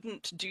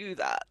couldn't do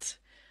that.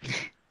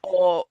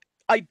 Or,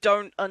 I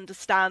don't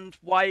understand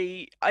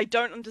why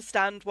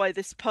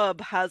this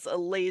pub has a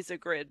laser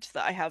grid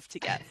that I have to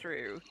get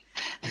through.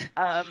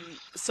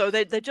 So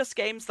they're just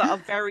games that are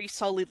very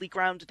solidly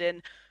grounded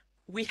in,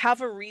 we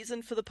have a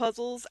reason for the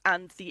puzzles,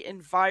 and the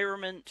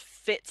environment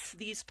fits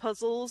these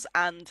puzzles,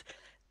 and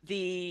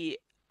the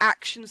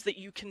actions that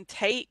you can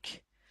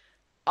take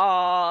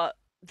are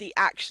the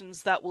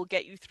actions that will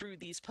get you through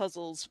these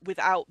puzzles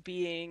without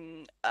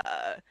being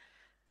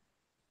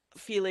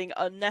feeling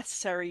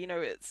unnecessary. You know,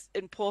 it's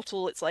in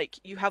Portal, it's like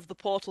you have the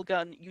portal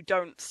gun, you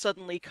don't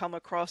suddenly come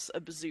across a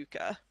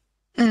bazooka.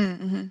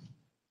 Mm-hmm.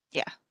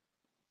 Yeah,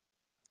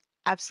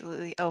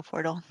 absolutely. Oh,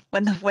 Portal.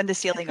 When the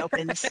ceiling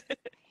opens,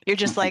 you're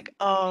just like,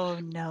 oh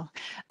no.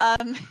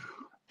 Um,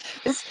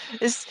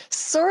 this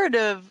sort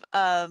of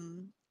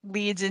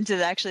leads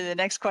into actually the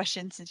next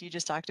question, since you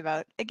just talked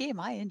about a game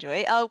I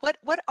enjoy.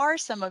 What are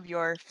some of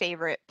your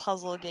favorite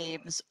puzzle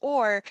games,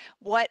 or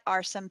what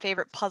are some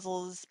favorite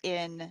puzzles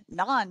in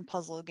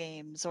non-puzzle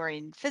games or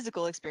in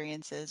physical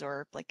experiences,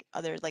 or like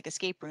other like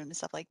escape rooms and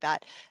stuff like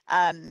that?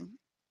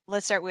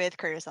 Let's start with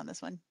Curtis on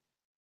this one.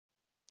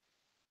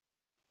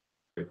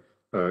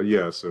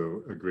 Yeah,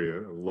 so agree.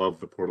 I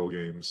love the Portal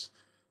games,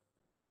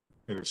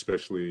 and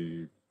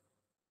especially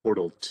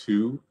Portal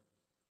 2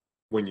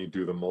 when you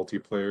do the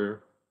multiplayer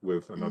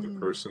with another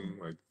person.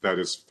 Like that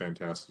is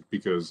fantastic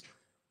because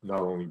not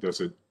only does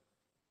it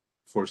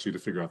force you to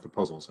figure out the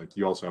puzzles, like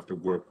you also have to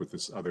work with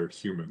this other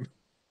human.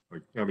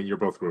 Like, I mean, you're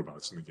both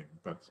robots in the game,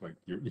 but like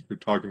you're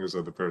talking to this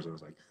other person.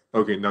 It's like,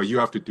 okay, no, you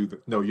have to do the,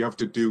 no, you have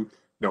to do,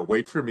 no,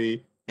 wait for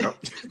me. No,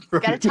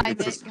 Gotta time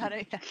It's it. just-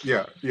 Gotta.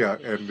 yeah,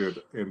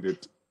 and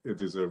it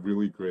is a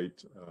really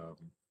great.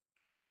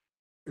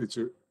 It's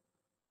a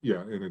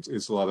yeah, and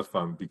it's a lot of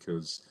fun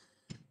because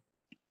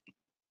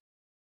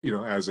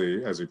as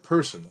a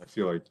person, I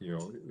feel like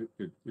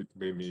it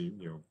made me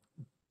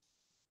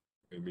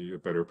made me a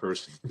better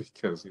person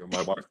because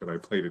my wife and I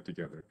played it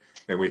together,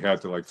 and we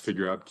had to like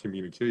figure out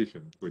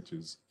communication, which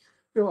is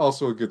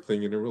also a good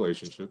thing in a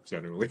relationship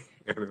generally.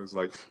 And it was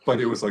like, but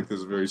it was like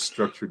this very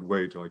structured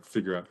way to like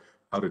figure out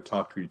how to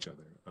talk to each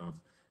other.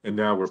 And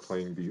now we're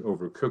playing the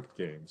Overcooked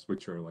games,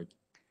 which are like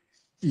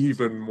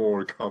even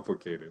more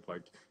complicated,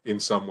 like in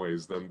some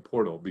ways than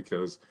Portal,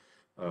 because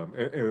and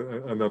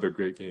another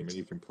great game, and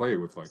you can play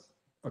with like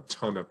a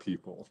ton of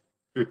people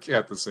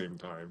at the same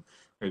time,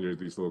 and you're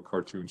these little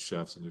cartoon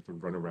chefs, and you have to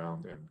run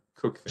around and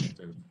cook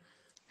things,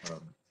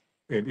 um,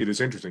 and it is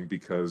interesting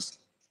because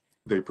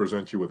they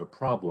present you with a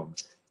problem,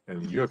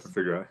 and you have to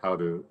figure out how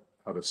to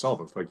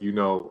solve it. Like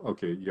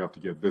okay, you have to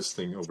get this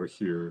thing over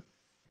here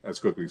as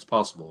quickly as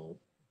possible,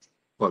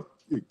 but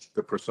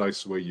the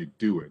precise way you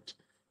do it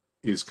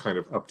is kind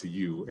of up to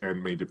you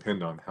and may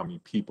depend on how many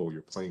people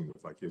you're playing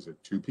with. Like, is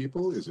it 2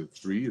 people? Is it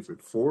 3? Is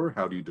it 4?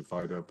 How do you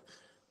divide up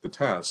the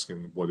task,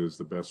 and what is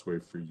the best way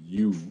for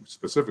you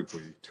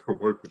specifically to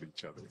work with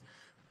each other?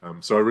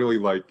 So I really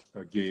like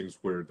games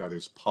where that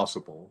is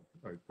possible,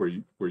 like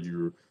where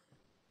you're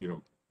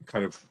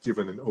kind of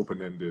given an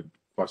open-ended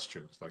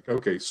question. It's like,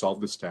 okay, solve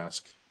this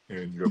task,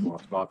 and you have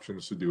lots of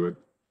options to do it.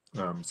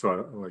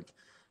 So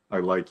I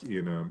like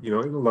in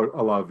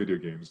a lot of video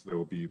games there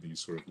will be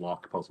these sort of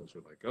lock puzzles.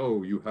 Or like,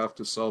 oh, you have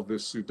to solve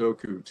this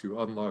Sudoku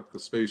to unlock the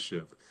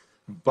spaceship.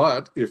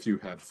 But if you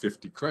had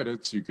 50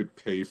 credits, you could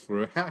pay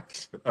for a hack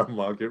to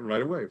unlock it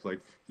right away. It's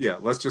like, yeah,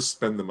 let's just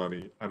spend the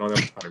money. I don't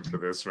have time for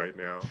this right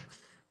now.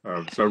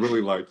 So I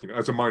really like,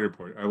 as a minor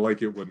point, I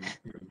like it when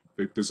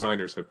the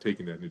designers have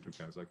taken that into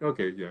account. It's like,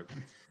 okay, yeah,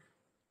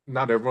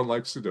 not everyone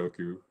likes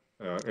Sudoku,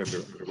 and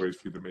there are ways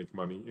for you to make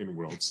money in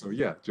Worlds. So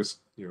yeah, just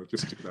do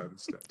that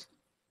instead.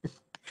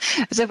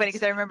 It's so funny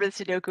because I remember the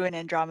Sudoku in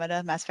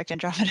Andromeda, Mass Effect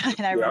Andromeda,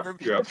 and I remember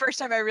Yeah. the first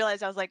time I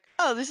realized, I was like,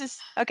 "Oh, this is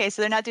okay."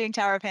 So they're not doing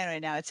Tower of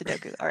Hanoi now; it's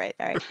Sudoku. All right.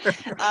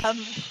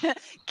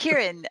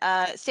 Kieran,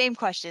 same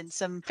question.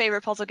 Some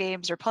favorite puzzle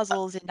games or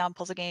puzzles in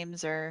non-puzzle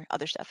games or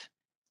other stuff?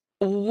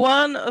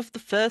 One of the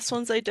first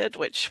ones I did,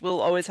 which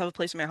will always have a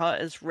place in my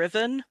heart, is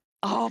Riven.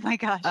 Oh my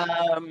gosh.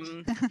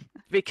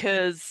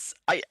 Because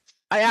I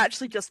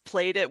actually just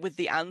played it with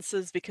the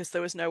answers because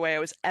there was no way I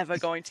was ever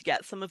going to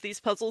get some of these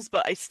puzzles,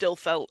 but I still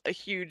felt a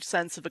huge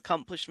sense of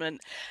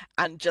accomplishment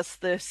and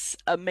just this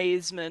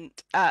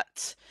amazement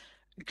at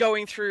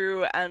going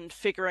through and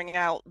figuring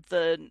out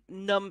the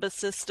number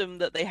system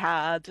that they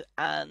had,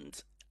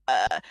 and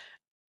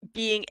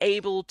being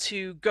able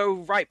to go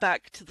right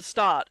back to the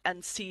start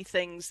and see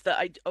things that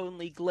I'd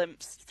only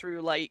glimpsed through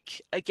like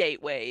a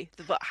gateway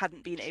that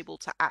hadn't been able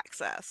to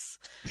access.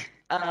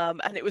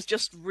 And it was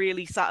just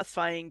really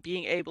satisfying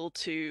being able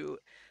to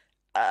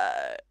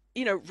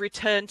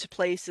return to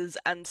places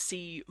and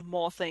see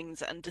more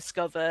things and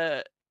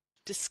discover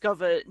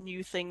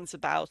new things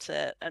about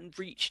it and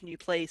reach new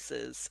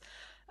places.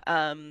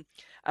 And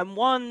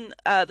one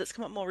that's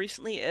come up more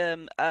recently,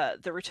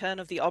 The Return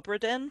of the Obra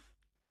Dinn,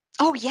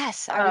 Oh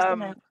yes, I was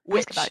gonna ask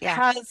which about,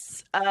 yeah.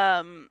 has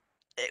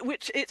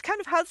which it kind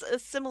of has a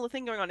similar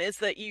thing going on, is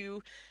that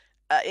you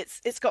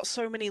it's got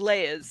so many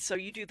layers. So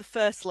you do the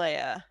first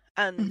layer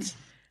and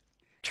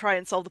try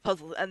and solve the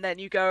puzzle, and then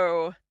you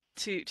go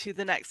to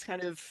the next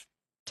kind of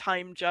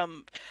time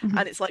jump,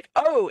 and it's like,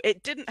 oh,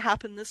 it didn't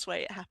happen this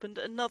way, it happened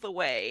another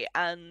way,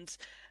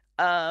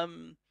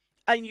 um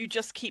and you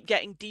just keep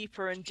getting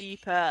deeper and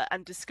deeper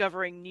and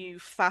discovering new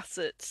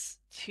facets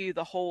to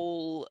the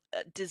whole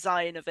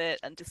design of it,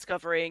 and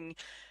discovering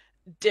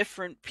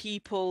different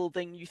people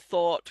than you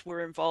thought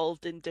were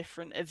involved in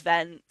different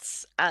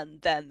events,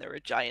 and then there are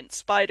giant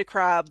spider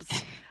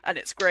crabs, and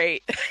it's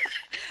great.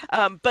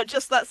 But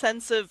just that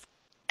sense of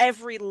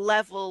every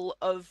level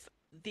of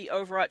the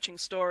overarching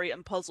story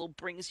and puzzle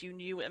brings you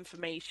new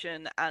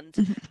information and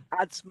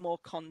adds more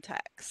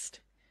context.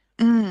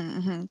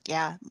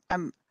 Yeah,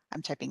 I'm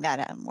typing that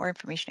out. More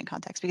information and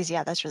context because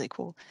yeah, that's really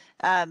cool.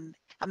 I'm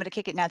gonna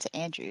kick it now to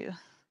Andrew.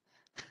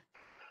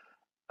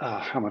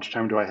 How much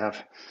time do I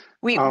have?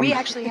 We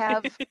actually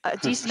have a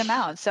decent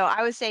amount, so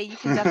I would say you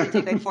can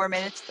definitely take like 4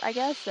 minutes, I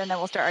guess, and then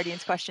we'll start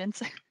audience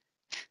questions.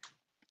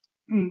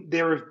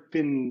 There have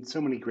been so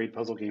many great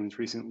puzzle games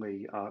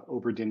recently.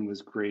 Oberdin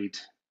was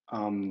great.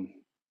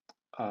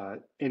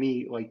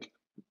 Any like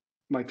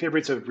my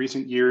favorites of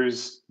recent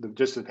years,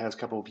 just the past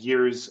couple of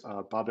years,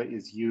 Baba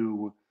Is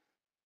You,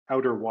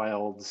 Outer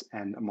Wilds,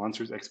 and A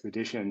Monster's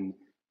Expedition.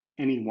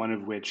 Any one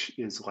of which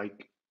is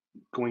like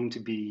going to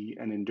be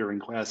an enduring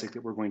classic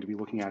that we're going to be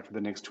looking at for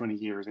the next 20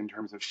 years in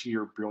terms of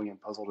sheer brilliant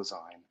puzzle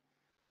design.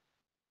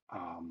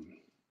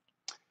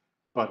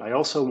 But I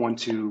also want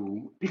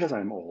to, because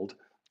I'm old,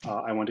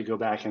 I want to go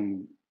back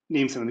and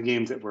name some of the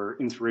games that were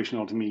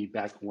inspirational to me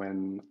back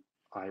when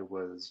I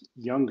was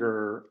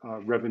younger.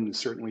 Revan is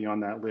certainly on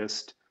that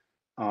list.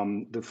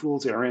 The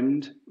Fool's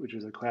Errand, which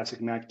is a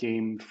classic Mac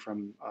game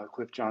from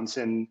Cliff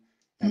Johnson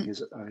and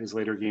his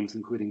later games,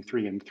 including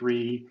 3 and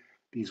 3.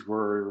 These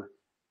were,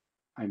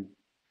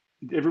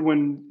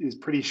 everyone is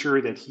pretty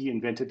sure that he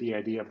invented the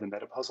idea of the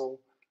meta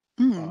puzzle.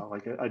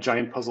 Like a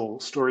giant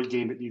puzzle story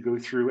game that you go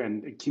through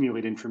and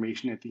accumulate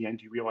information. At the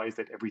end, you realize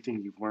that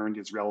everything you've learned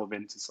is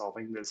relevant to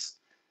solving this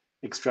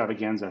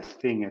extravaganza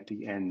thing at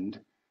the end.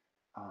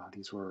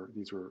 These were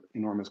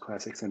enormous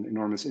classics and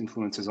enormous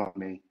influences on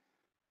me.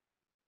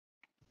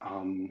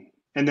 And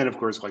then, of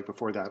course, like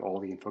before that, all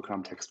the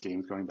Infocom text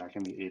games going back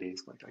in the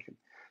 80s. Like I could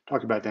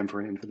talk about them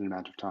for an infinite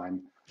amount of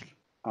time.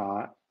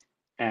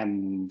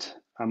 And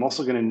I'm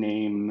also going to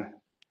name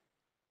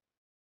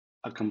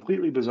a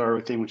completely bizarre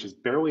thing, which is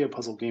barely a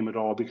puzzle game at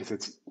all because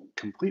it's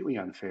completely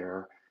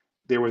unfair.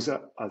 There was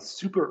a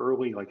super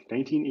early, like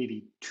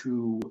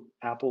 1982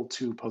 Apple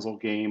II puzzle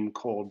game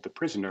called The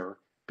Prisoner,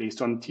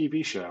 based on the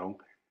TV show,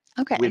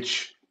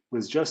 which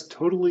was just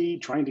totally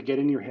trying to get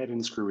in your head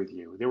and screw with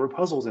you. There were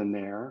puzzles in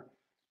there,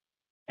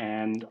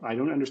 and I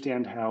don't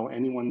understand how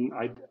anyone.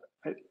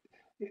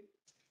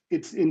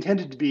 It's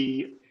intended to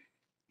be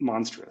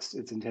monstrous.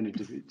 It's intended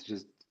to be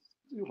just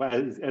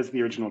as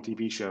the original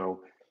TV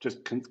show.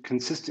 Just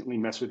consistently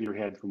mess with your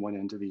head from one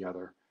end to the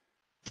other,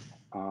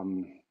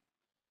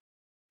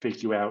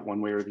 fake you out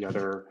one way or the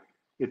other.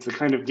 It's the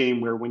kind of game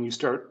where when you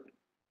start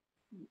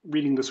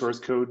reading the source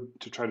code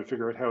to try to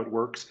figure out how it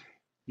works,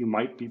 you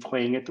might be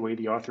playing it the way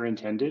the author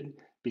intended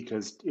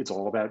because it's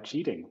all about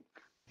cheating.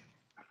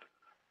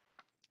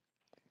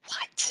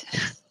 What?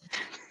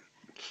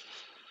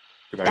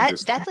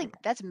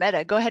 That's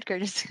meta. Go ahead,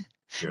 Curtis.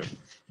 Yeah,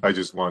 I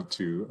just want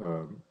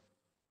to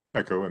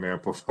echo and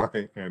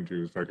amplify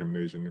Andrew's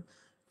recommendation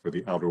for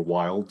the Outer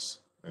Wilds.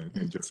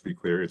 And just to be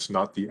clear, it's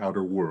not the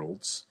Outer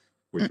Worlds,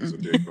 which is a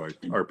big like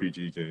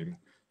RPG game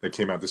that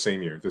came out the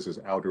same year. This is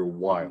Outer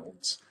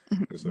Wilds.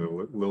 It's a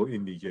little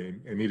indie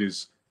game, and it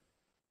is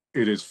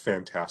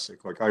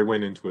fantastic. Like I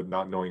went into it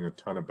not knowing a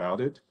ton about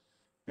it,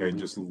 and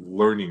just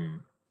learning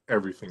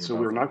everything. So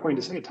we're not going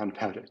to say a ton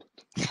about it.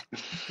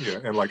 Yeah,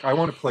 and like I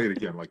want to play it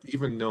again. Like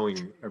even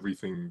knowing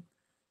everything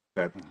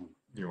that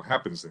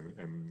happens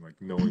and like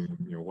knowing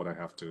what I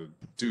have to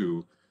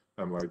do,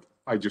 I'm like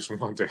I just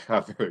want to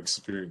have that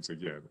experience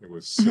again. It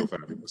was so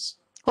fabulous.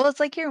 Well,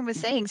 it's like Kieran was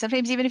saying,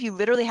 sometimes even if you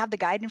literally have the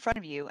guide in front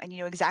of you and you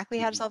know exactly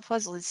how to solve a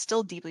puzzle, it's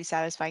still deeply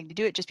satisfying to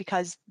do it just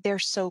because they're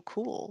so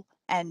cool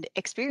and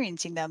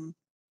experiencing them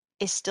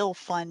is still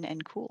fun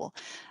and cool.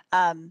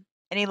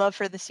 Any love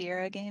for the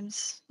Sierra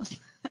games?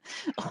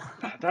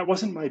 That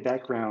wasn't my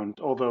background,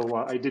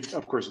 although I did,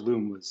 of course,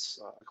 Loom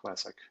was a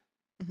classic.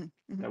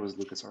 That was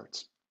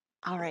LucasArts.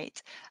 All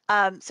right.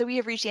 So we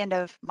have reached the end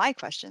of my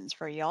questions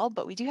for y'all,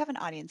 but we do have an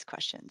audience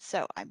question.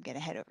 So I'm going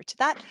to head over to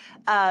that.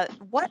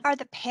 What are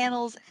the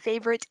panel's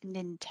favorite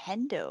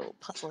Nintendo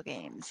puzzle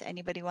games?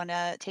 Anybody want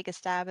to take a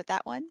stab at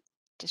that one?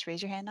 Just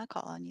raise your hand. I'll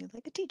call on you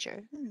like a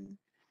teacher.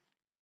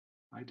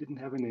 I didn't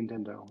have a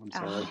Nintendo. I'm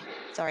sorry.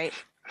 It's all right.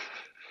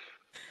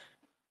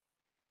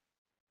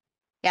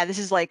 Yeah, this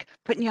is like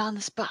putting you on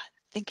the spot,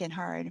 thinking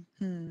hard.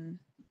 I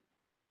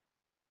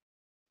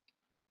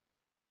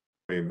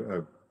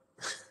mean,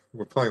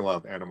 we're playing a lot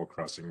of Animal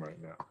Crossing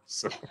right now,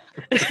 so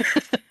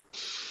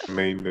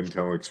main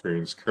Nintendo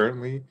experience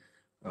currently.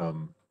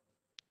 I'm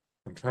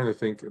trying to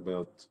think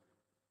about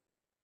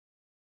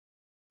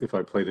if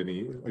I played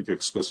any like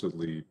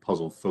explicitly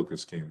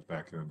puzzle-focused games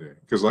back in the day.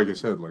 Because, like I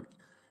said, like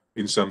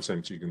in some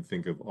sense, you can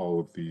think of all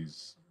of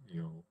these,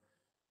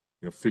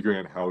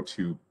 figuring out how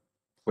to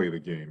play the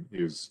game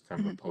is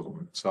kind of a puzzle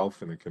in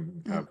itself, and it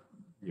can have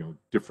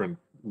different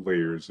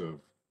layers of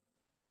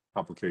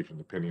complication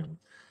depending on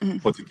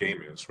what the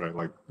game is, right?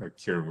 Like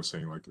Kieran was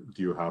saying, like,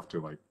 do you have to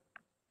like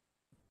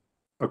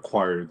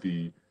acquire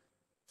the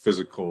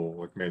physical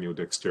like manual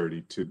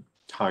dexterity to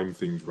time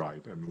things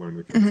right and learn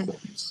the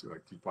controls,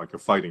 like a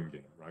fighting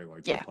game, right?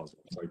 Like a puzzle.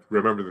 It's like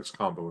remember this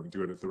combo and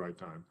do it at the right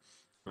time.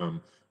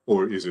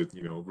 or is it,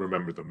 you know,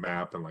 remember the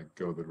map and like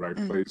go the right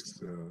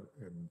place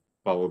and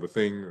follow the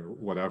thing or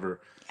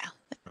whatever?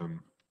 Yeah.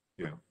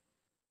 Yeah.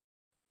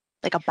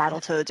 Like a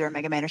Battletoads or a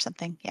Mega Man or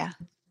something. Yeah.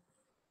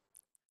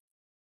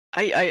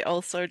 I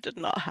also did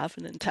not have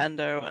a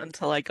Nintendo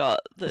until I got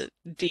the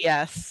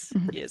DS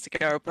years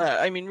ago. But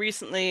I mean,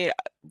 recently,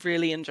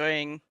 really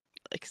enjoying,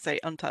 like I say,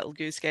 Untitled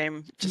Goose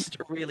Game. Just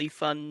a really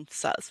fun,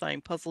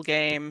 satisfying puzzle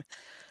game.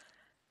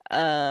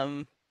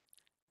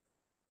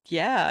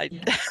 Yeah, I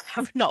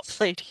have not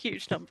played a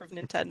huge number of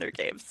Nintendo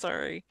games.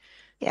 Sorry.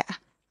 Yeah.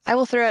 I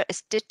will throw out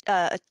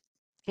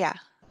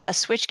a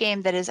Switch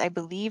game that is, I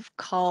believe,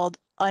 called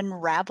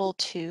Unravel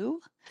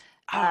 2.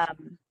 Oh,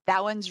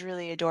 That one's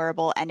really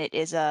adorable, and it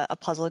is a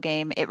puzzle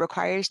game. It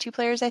requires 2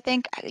 players, I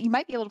think. You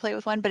might be able to play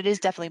with one, but it is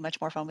definitely much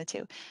more fun with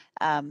 2.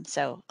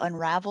 So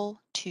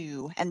Unravel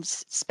 2, and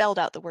spelled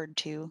out the word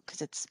 2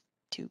 because it's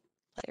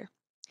 2-player.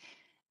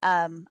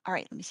 All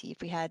right, let me see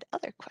if we had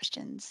other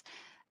questions.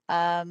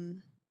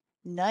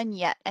 None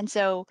yet. And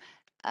so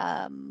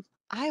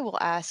I will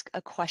ask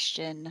a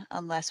question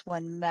unless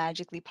one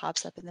magically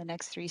pops up in the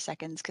next 3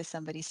 seconds because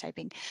somebody's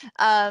typing.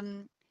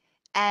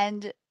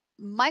 And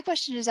my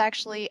question is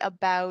actually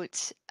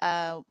about,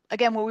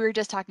 again, what we were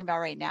just talking about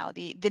right now,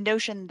 the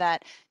notion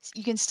that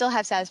you can still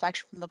have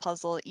satisfaction from the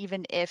puzzle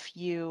even if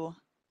you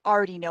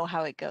already know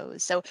how it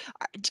goes. So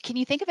can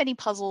you think of any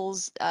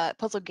puzzles,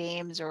 puzzle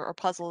games or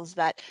puzzles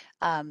that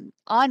on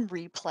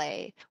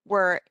replay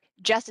were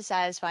just as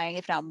satisfying,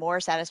 if not more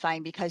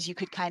satisfying, because you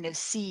could kind of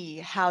see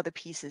how the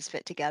pieces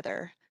fit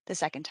together the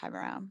second time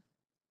around?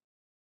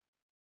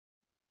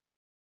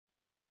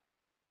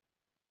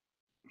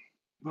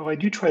 Well, I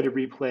do try to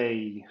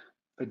replay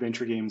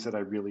adventure games that I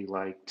really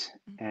liked.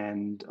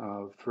 And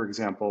for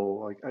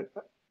example,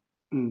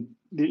 you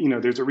know,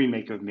 there's a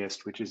remake of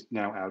Myst, which is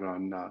now out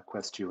on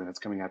Quest 2, and it's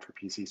coming out for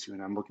PC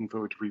soon. I'm looking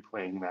forward to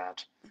replaying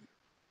that.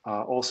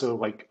 Also,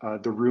 like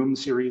the Room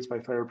series by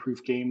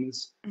Fireproof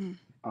Games,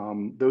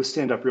 those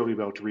stand up really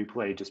well to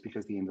replay just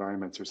because the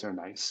environments are so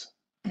nice.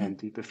 And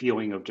the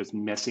feeling of just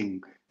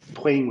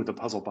playing with a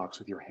puzzle box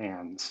with your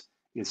hands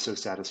is so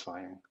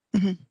satisfying.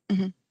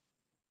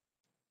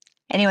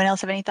 Anyone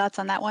else have any thoughts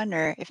on that one?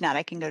 Or if not,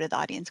 I can go to the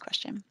audience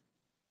question.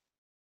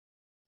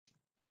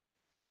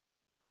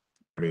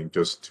 I mean,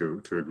 just to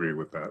agree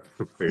with that,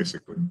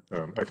 basically.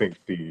 I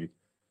think the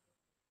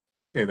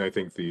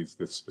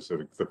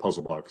specific, the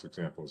puzzle box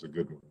example is a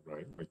good one,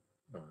 right?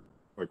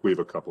 Like we have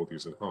a couple of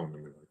these at home,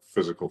 and they're like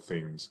physical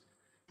things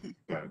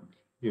that,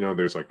 you know,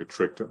 there's like a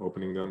trick to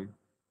opening them.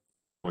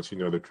 Once you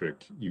know the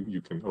trick,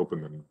 you can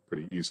open them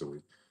pretty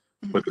easily,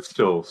 but it's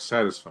still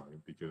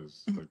satisfying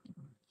because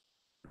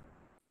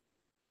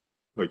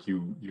like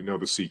you know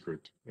the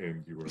secret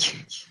and you are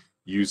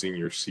using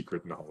your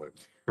secret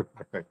knowledge,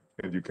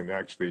 and you can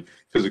actually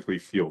physically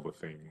feel the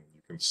thing and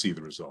you can see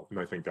the result. And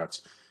I think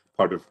that's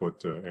part of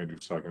what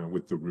Andrew's talking about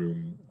with the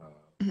Room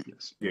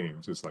Yes.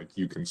 games. It's like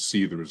you can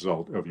see the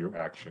result of your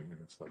action, and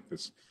it's like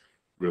this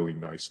really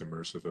nice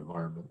immersive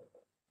environment.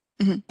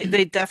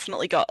 they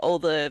definitely got all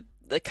the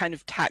kind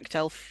of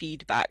tactile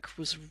feedback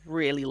was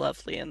really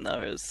lovely in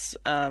those.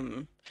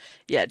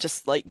 Yeah,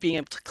 just like being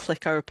able to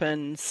click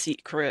open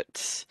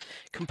secret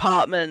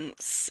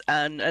compartments,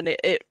 and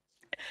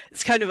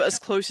it's kind of as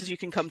close as you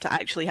can come to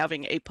actually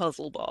having a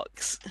puzzle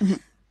box.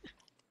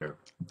 Yeah,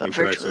 But and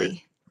can I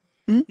say,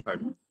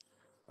 virtually.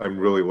 I'm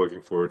really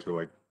looking forward to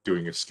like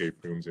doing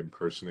escape rooms in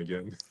person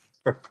again.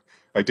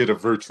 I did a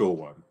virtual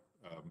one,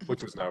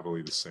 which was not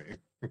really the same.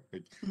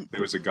 Like,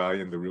 there was a guy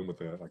in the room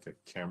with like a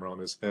camera on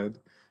his head.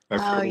 I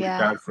felt really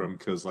bad for him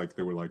because like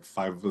there were like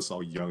 5 of us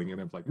all yelling at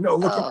him, like, "No,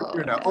 look over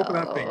here now! Open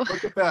that thing!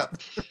 Look at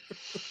that!"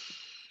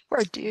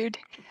 Poor dude.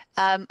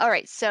 All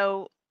right,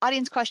 so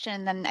audience question,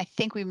 and then I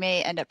think we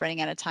may end up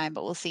running out of time,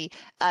 but we'll see.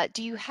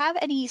 Do you have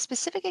any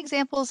specific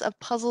examples of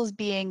puzzles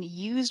being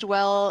used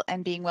well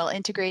and being well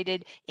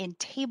integrated in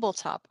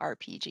tabletop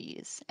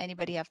RPGs?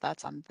 Anybody have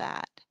thoughts on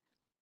that?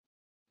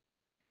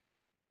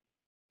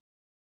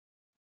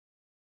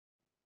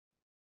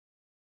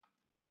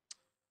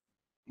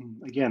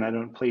 Again, I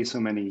don't play so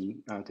many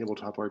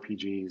tabletop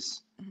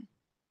RPGs.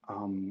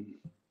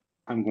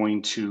 I'm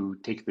going to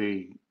take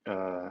the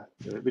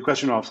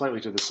question off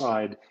slightly to the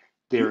side.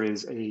 There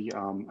is a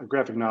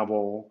graphic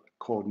novel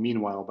called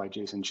Meanwhile by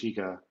Jason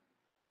Chica,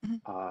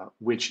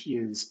 which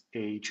is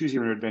a choose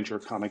your own adventure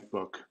comic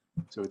book.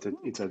 So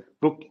it's a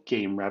book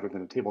game rather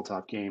than a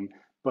tabletop game,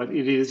 but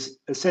it is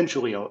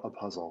essentially a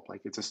puzzle.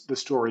 Like the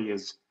story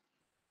is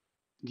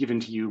given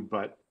to you,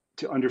 but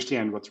to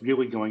understand what's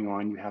really going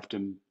on, you have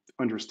to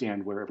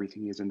understand where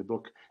everything is in the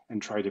book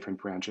and try different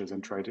branches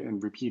and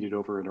and repeat it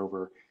over and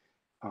over.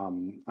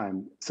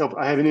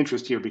 I have an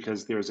interest here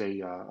because there's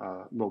a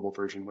mobile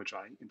version which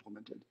I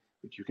implemented,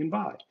 which you can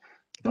buy.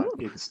 But Ooh.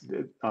 it's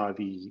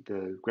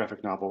the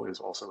graphic novel is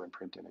also in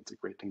print, and it's a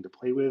great thing to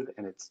play with,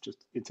 and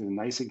it's a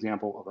nice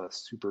example of a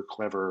super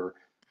clever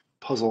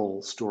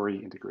puzzle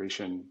story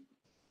integration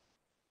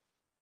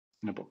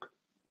in a book.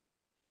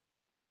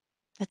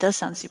 That does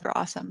sound super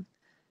awesome.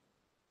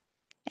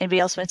 Anybody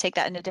else want to take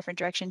that in a different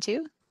direction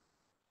too?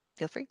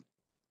 Feel free.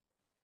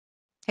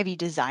 Have you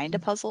designed a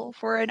puzzle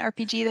for an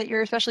RPG that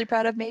you're especially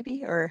proud of,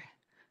 maybe? Or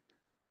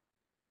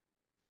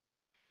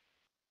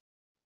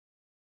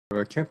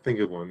I can't think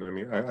of one. I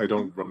mean, I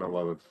don't run a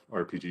lot of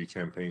RPG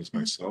campaigns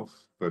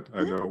myself, but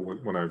I know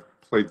when I've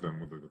played them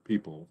with other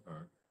people,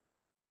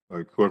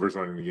 like whoever's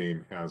running the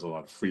game has a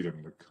lot of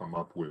freedom to come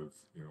up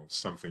with,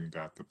 something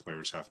that the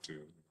players have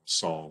to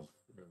solve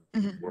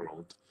in the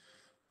world.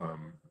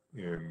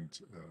 And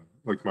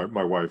like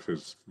my wife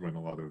has run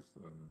a lot of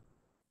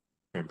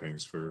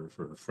campaigns for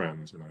her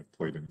friends, and I've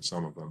played in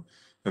some of them.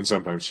 And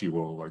sometimes she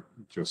will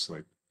just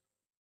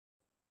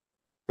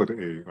put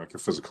a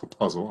physical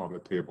puzzle on the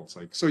table. It's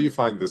like, so you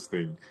find this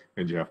thing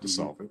and you have to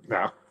solve it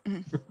now.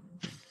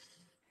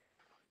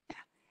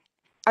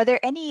 are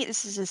there any,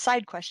 this is a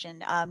side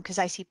question, because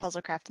I see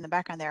Puzzlecraft in the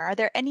background there. Are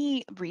there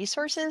any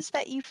resources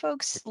that you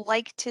folks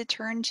like to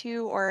turn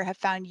to or have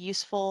found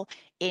useful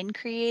in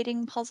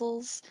creating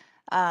puzzles,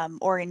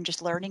 or in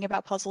just learning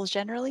about puzzles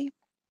generally?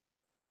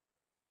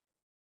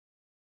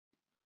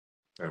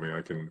 I mean,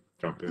 I can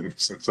jump in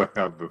since I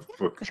have the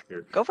book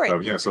here. Go for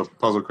it. Yeah, so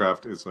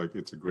Puzzlecraft is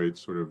it's a great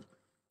sort of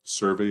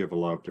survey of a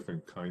lot of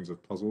different kinds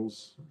of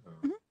puzzles.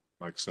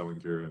 Mike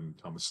Selinger and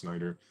Thomas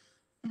Snyder,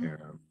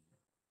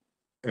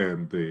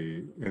 and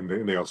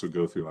they also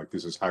go through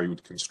this is how you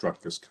would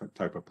construct this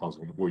type of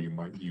puzzle and where you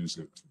might use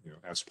it,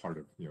 as part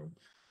of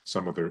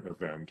some other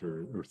event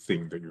or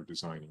thing that you're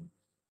designing.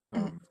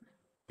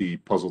 The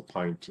Puzzle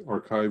Pint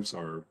archives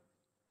are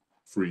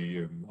free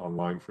and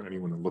online for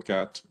anyone to look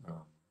at.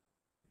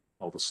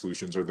 All the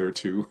solutions are there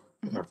too,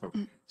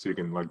 so you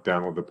can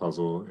download the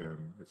puzzle,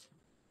 and if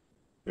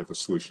you have a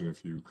solution,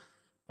 if you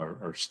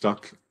are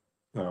stuck,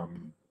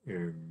 and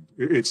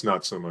it's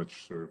not so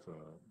much sort of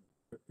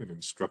an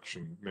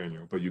instruction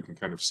manual, but you can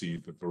kind of see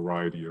the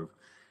variety of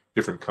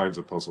different kinds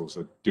of puzzles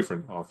that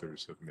different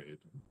authors have made.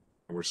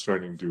 And we're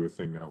starting to do a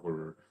thing now where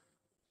we're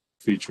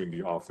featuring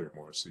the author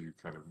more, so you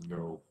kind of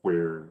know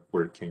where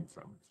it came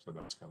from. So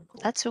that's kind of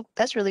cool.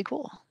 That's really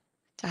cool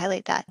to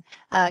highlight that.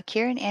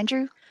 Kieran,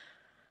 Andrew?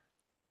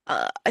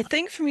 I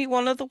think for me,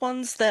 one of the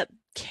ones that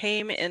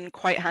came in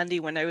quite handy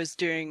when I was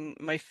doing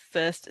my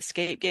first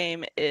escape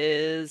game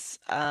is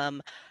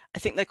I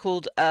think they're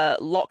called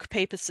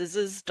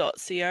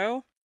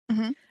lockpaperscissors.co.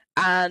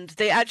 And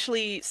they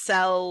actually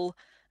sell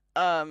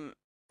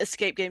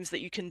escape games that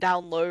you can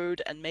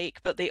download and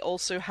make, but they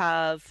also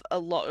have a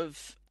lot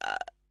of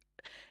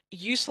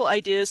useful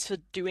ideas for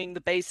doing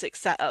the basic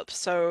setup.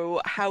 So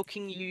how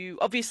can you,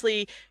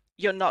 obviously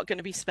you're not going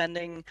to be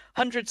spending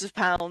hundreds of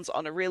pounds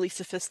on a really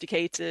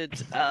sophisticated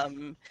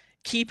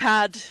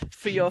keypad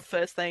for your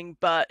first thing,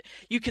 but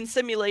you can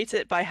simulate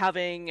it by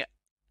having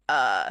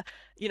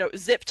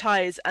zip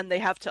ties, and they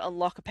have to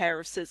unlock a pair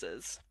of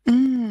scissors.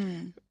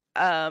 So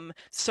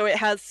it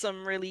has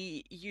some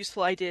really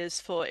useful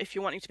ideas for if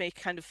you're wanting to make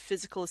a kind of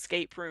physical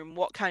escape room,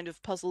 what kind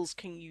of puzzles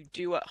can you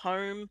do at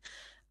home,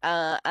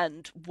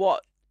 and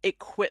what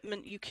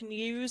equipment you can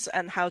use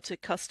and how to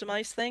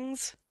customize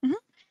things.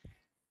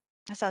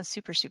 That sounds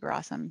super, super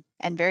awesome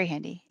and very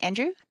handy.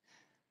 Andrew?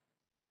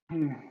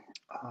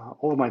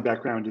 All of my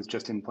background is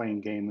just in playing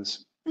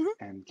games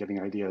and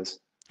getting ideas.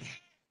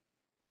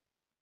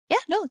 Yeah,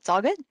 no, it's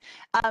all good.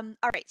 All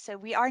right, so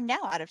we are now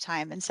out of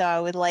time. And so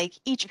I would like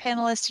each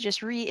panelist to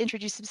just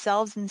reintroduce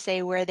themselves and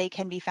say where they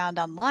can be found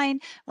online.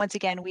 Once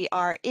again, we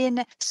are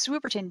in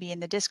Swooperton Bee in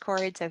the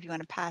Discord. So if you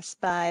want to pass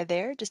by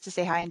there just to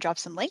say hi and drop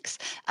some links,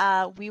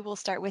 we will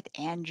start with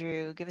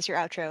Andrew. Give us your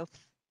outro.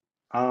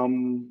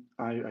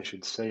 I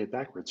should say it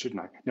backwards,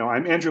 shouldn't I? No,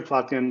 I'm Andrew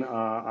Plotkin.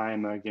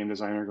 I'm a game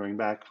designer going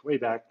way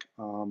back.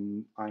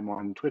 I'm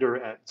on Twitter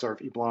at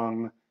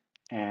ZarfEblong,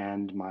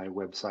 and my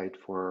website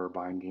for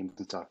buying games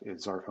and stuff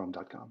is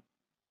zarfhome.com.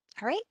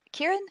 All right,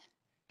 Kieran?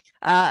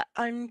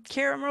 I'm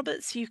Kieran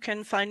Roberts. You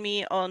can find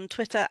me on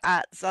Twitter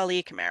at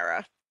Zalia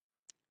Chimera.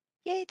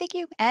 Yay, thank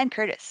you. And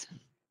Curtis?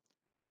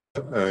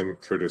 I'm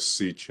Curtis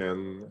C.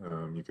 Chen.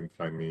 You can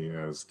find me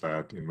as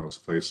that in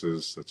most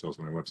places. That's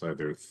also my website.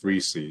 There are 3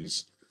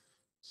 C's,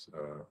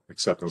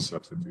 except no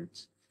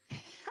substitutes.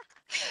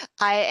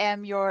 I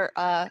am your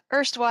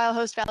erstwhile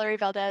host, Valerie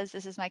Valdez.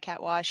 This is my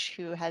cat Wash,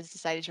 who has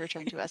decided to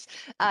return to us.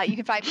 You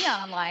can find me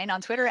online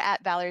on Twitter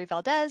at Valerie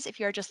Valdez. If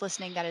you're just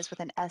listening, that is with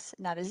an S,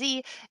 not a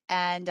Z.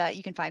 And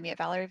you can find me at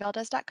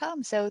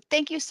valerievaldez.com. So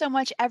thank you so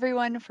much,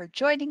 everyone, for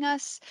joining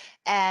us.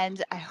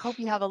 And I hope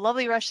you have a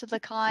lovely rest of the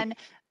con.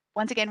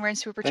 Once again, we're in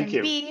Swooperton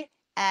Bee,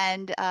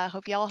 and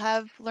hope you all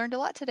have learned a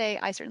lot today.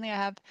 I certainly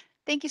have.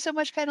 Thank you so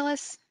much,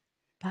 panelists.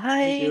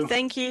 Bye.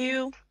 Thank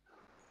you.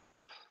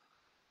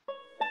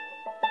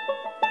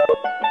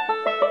 Thank you.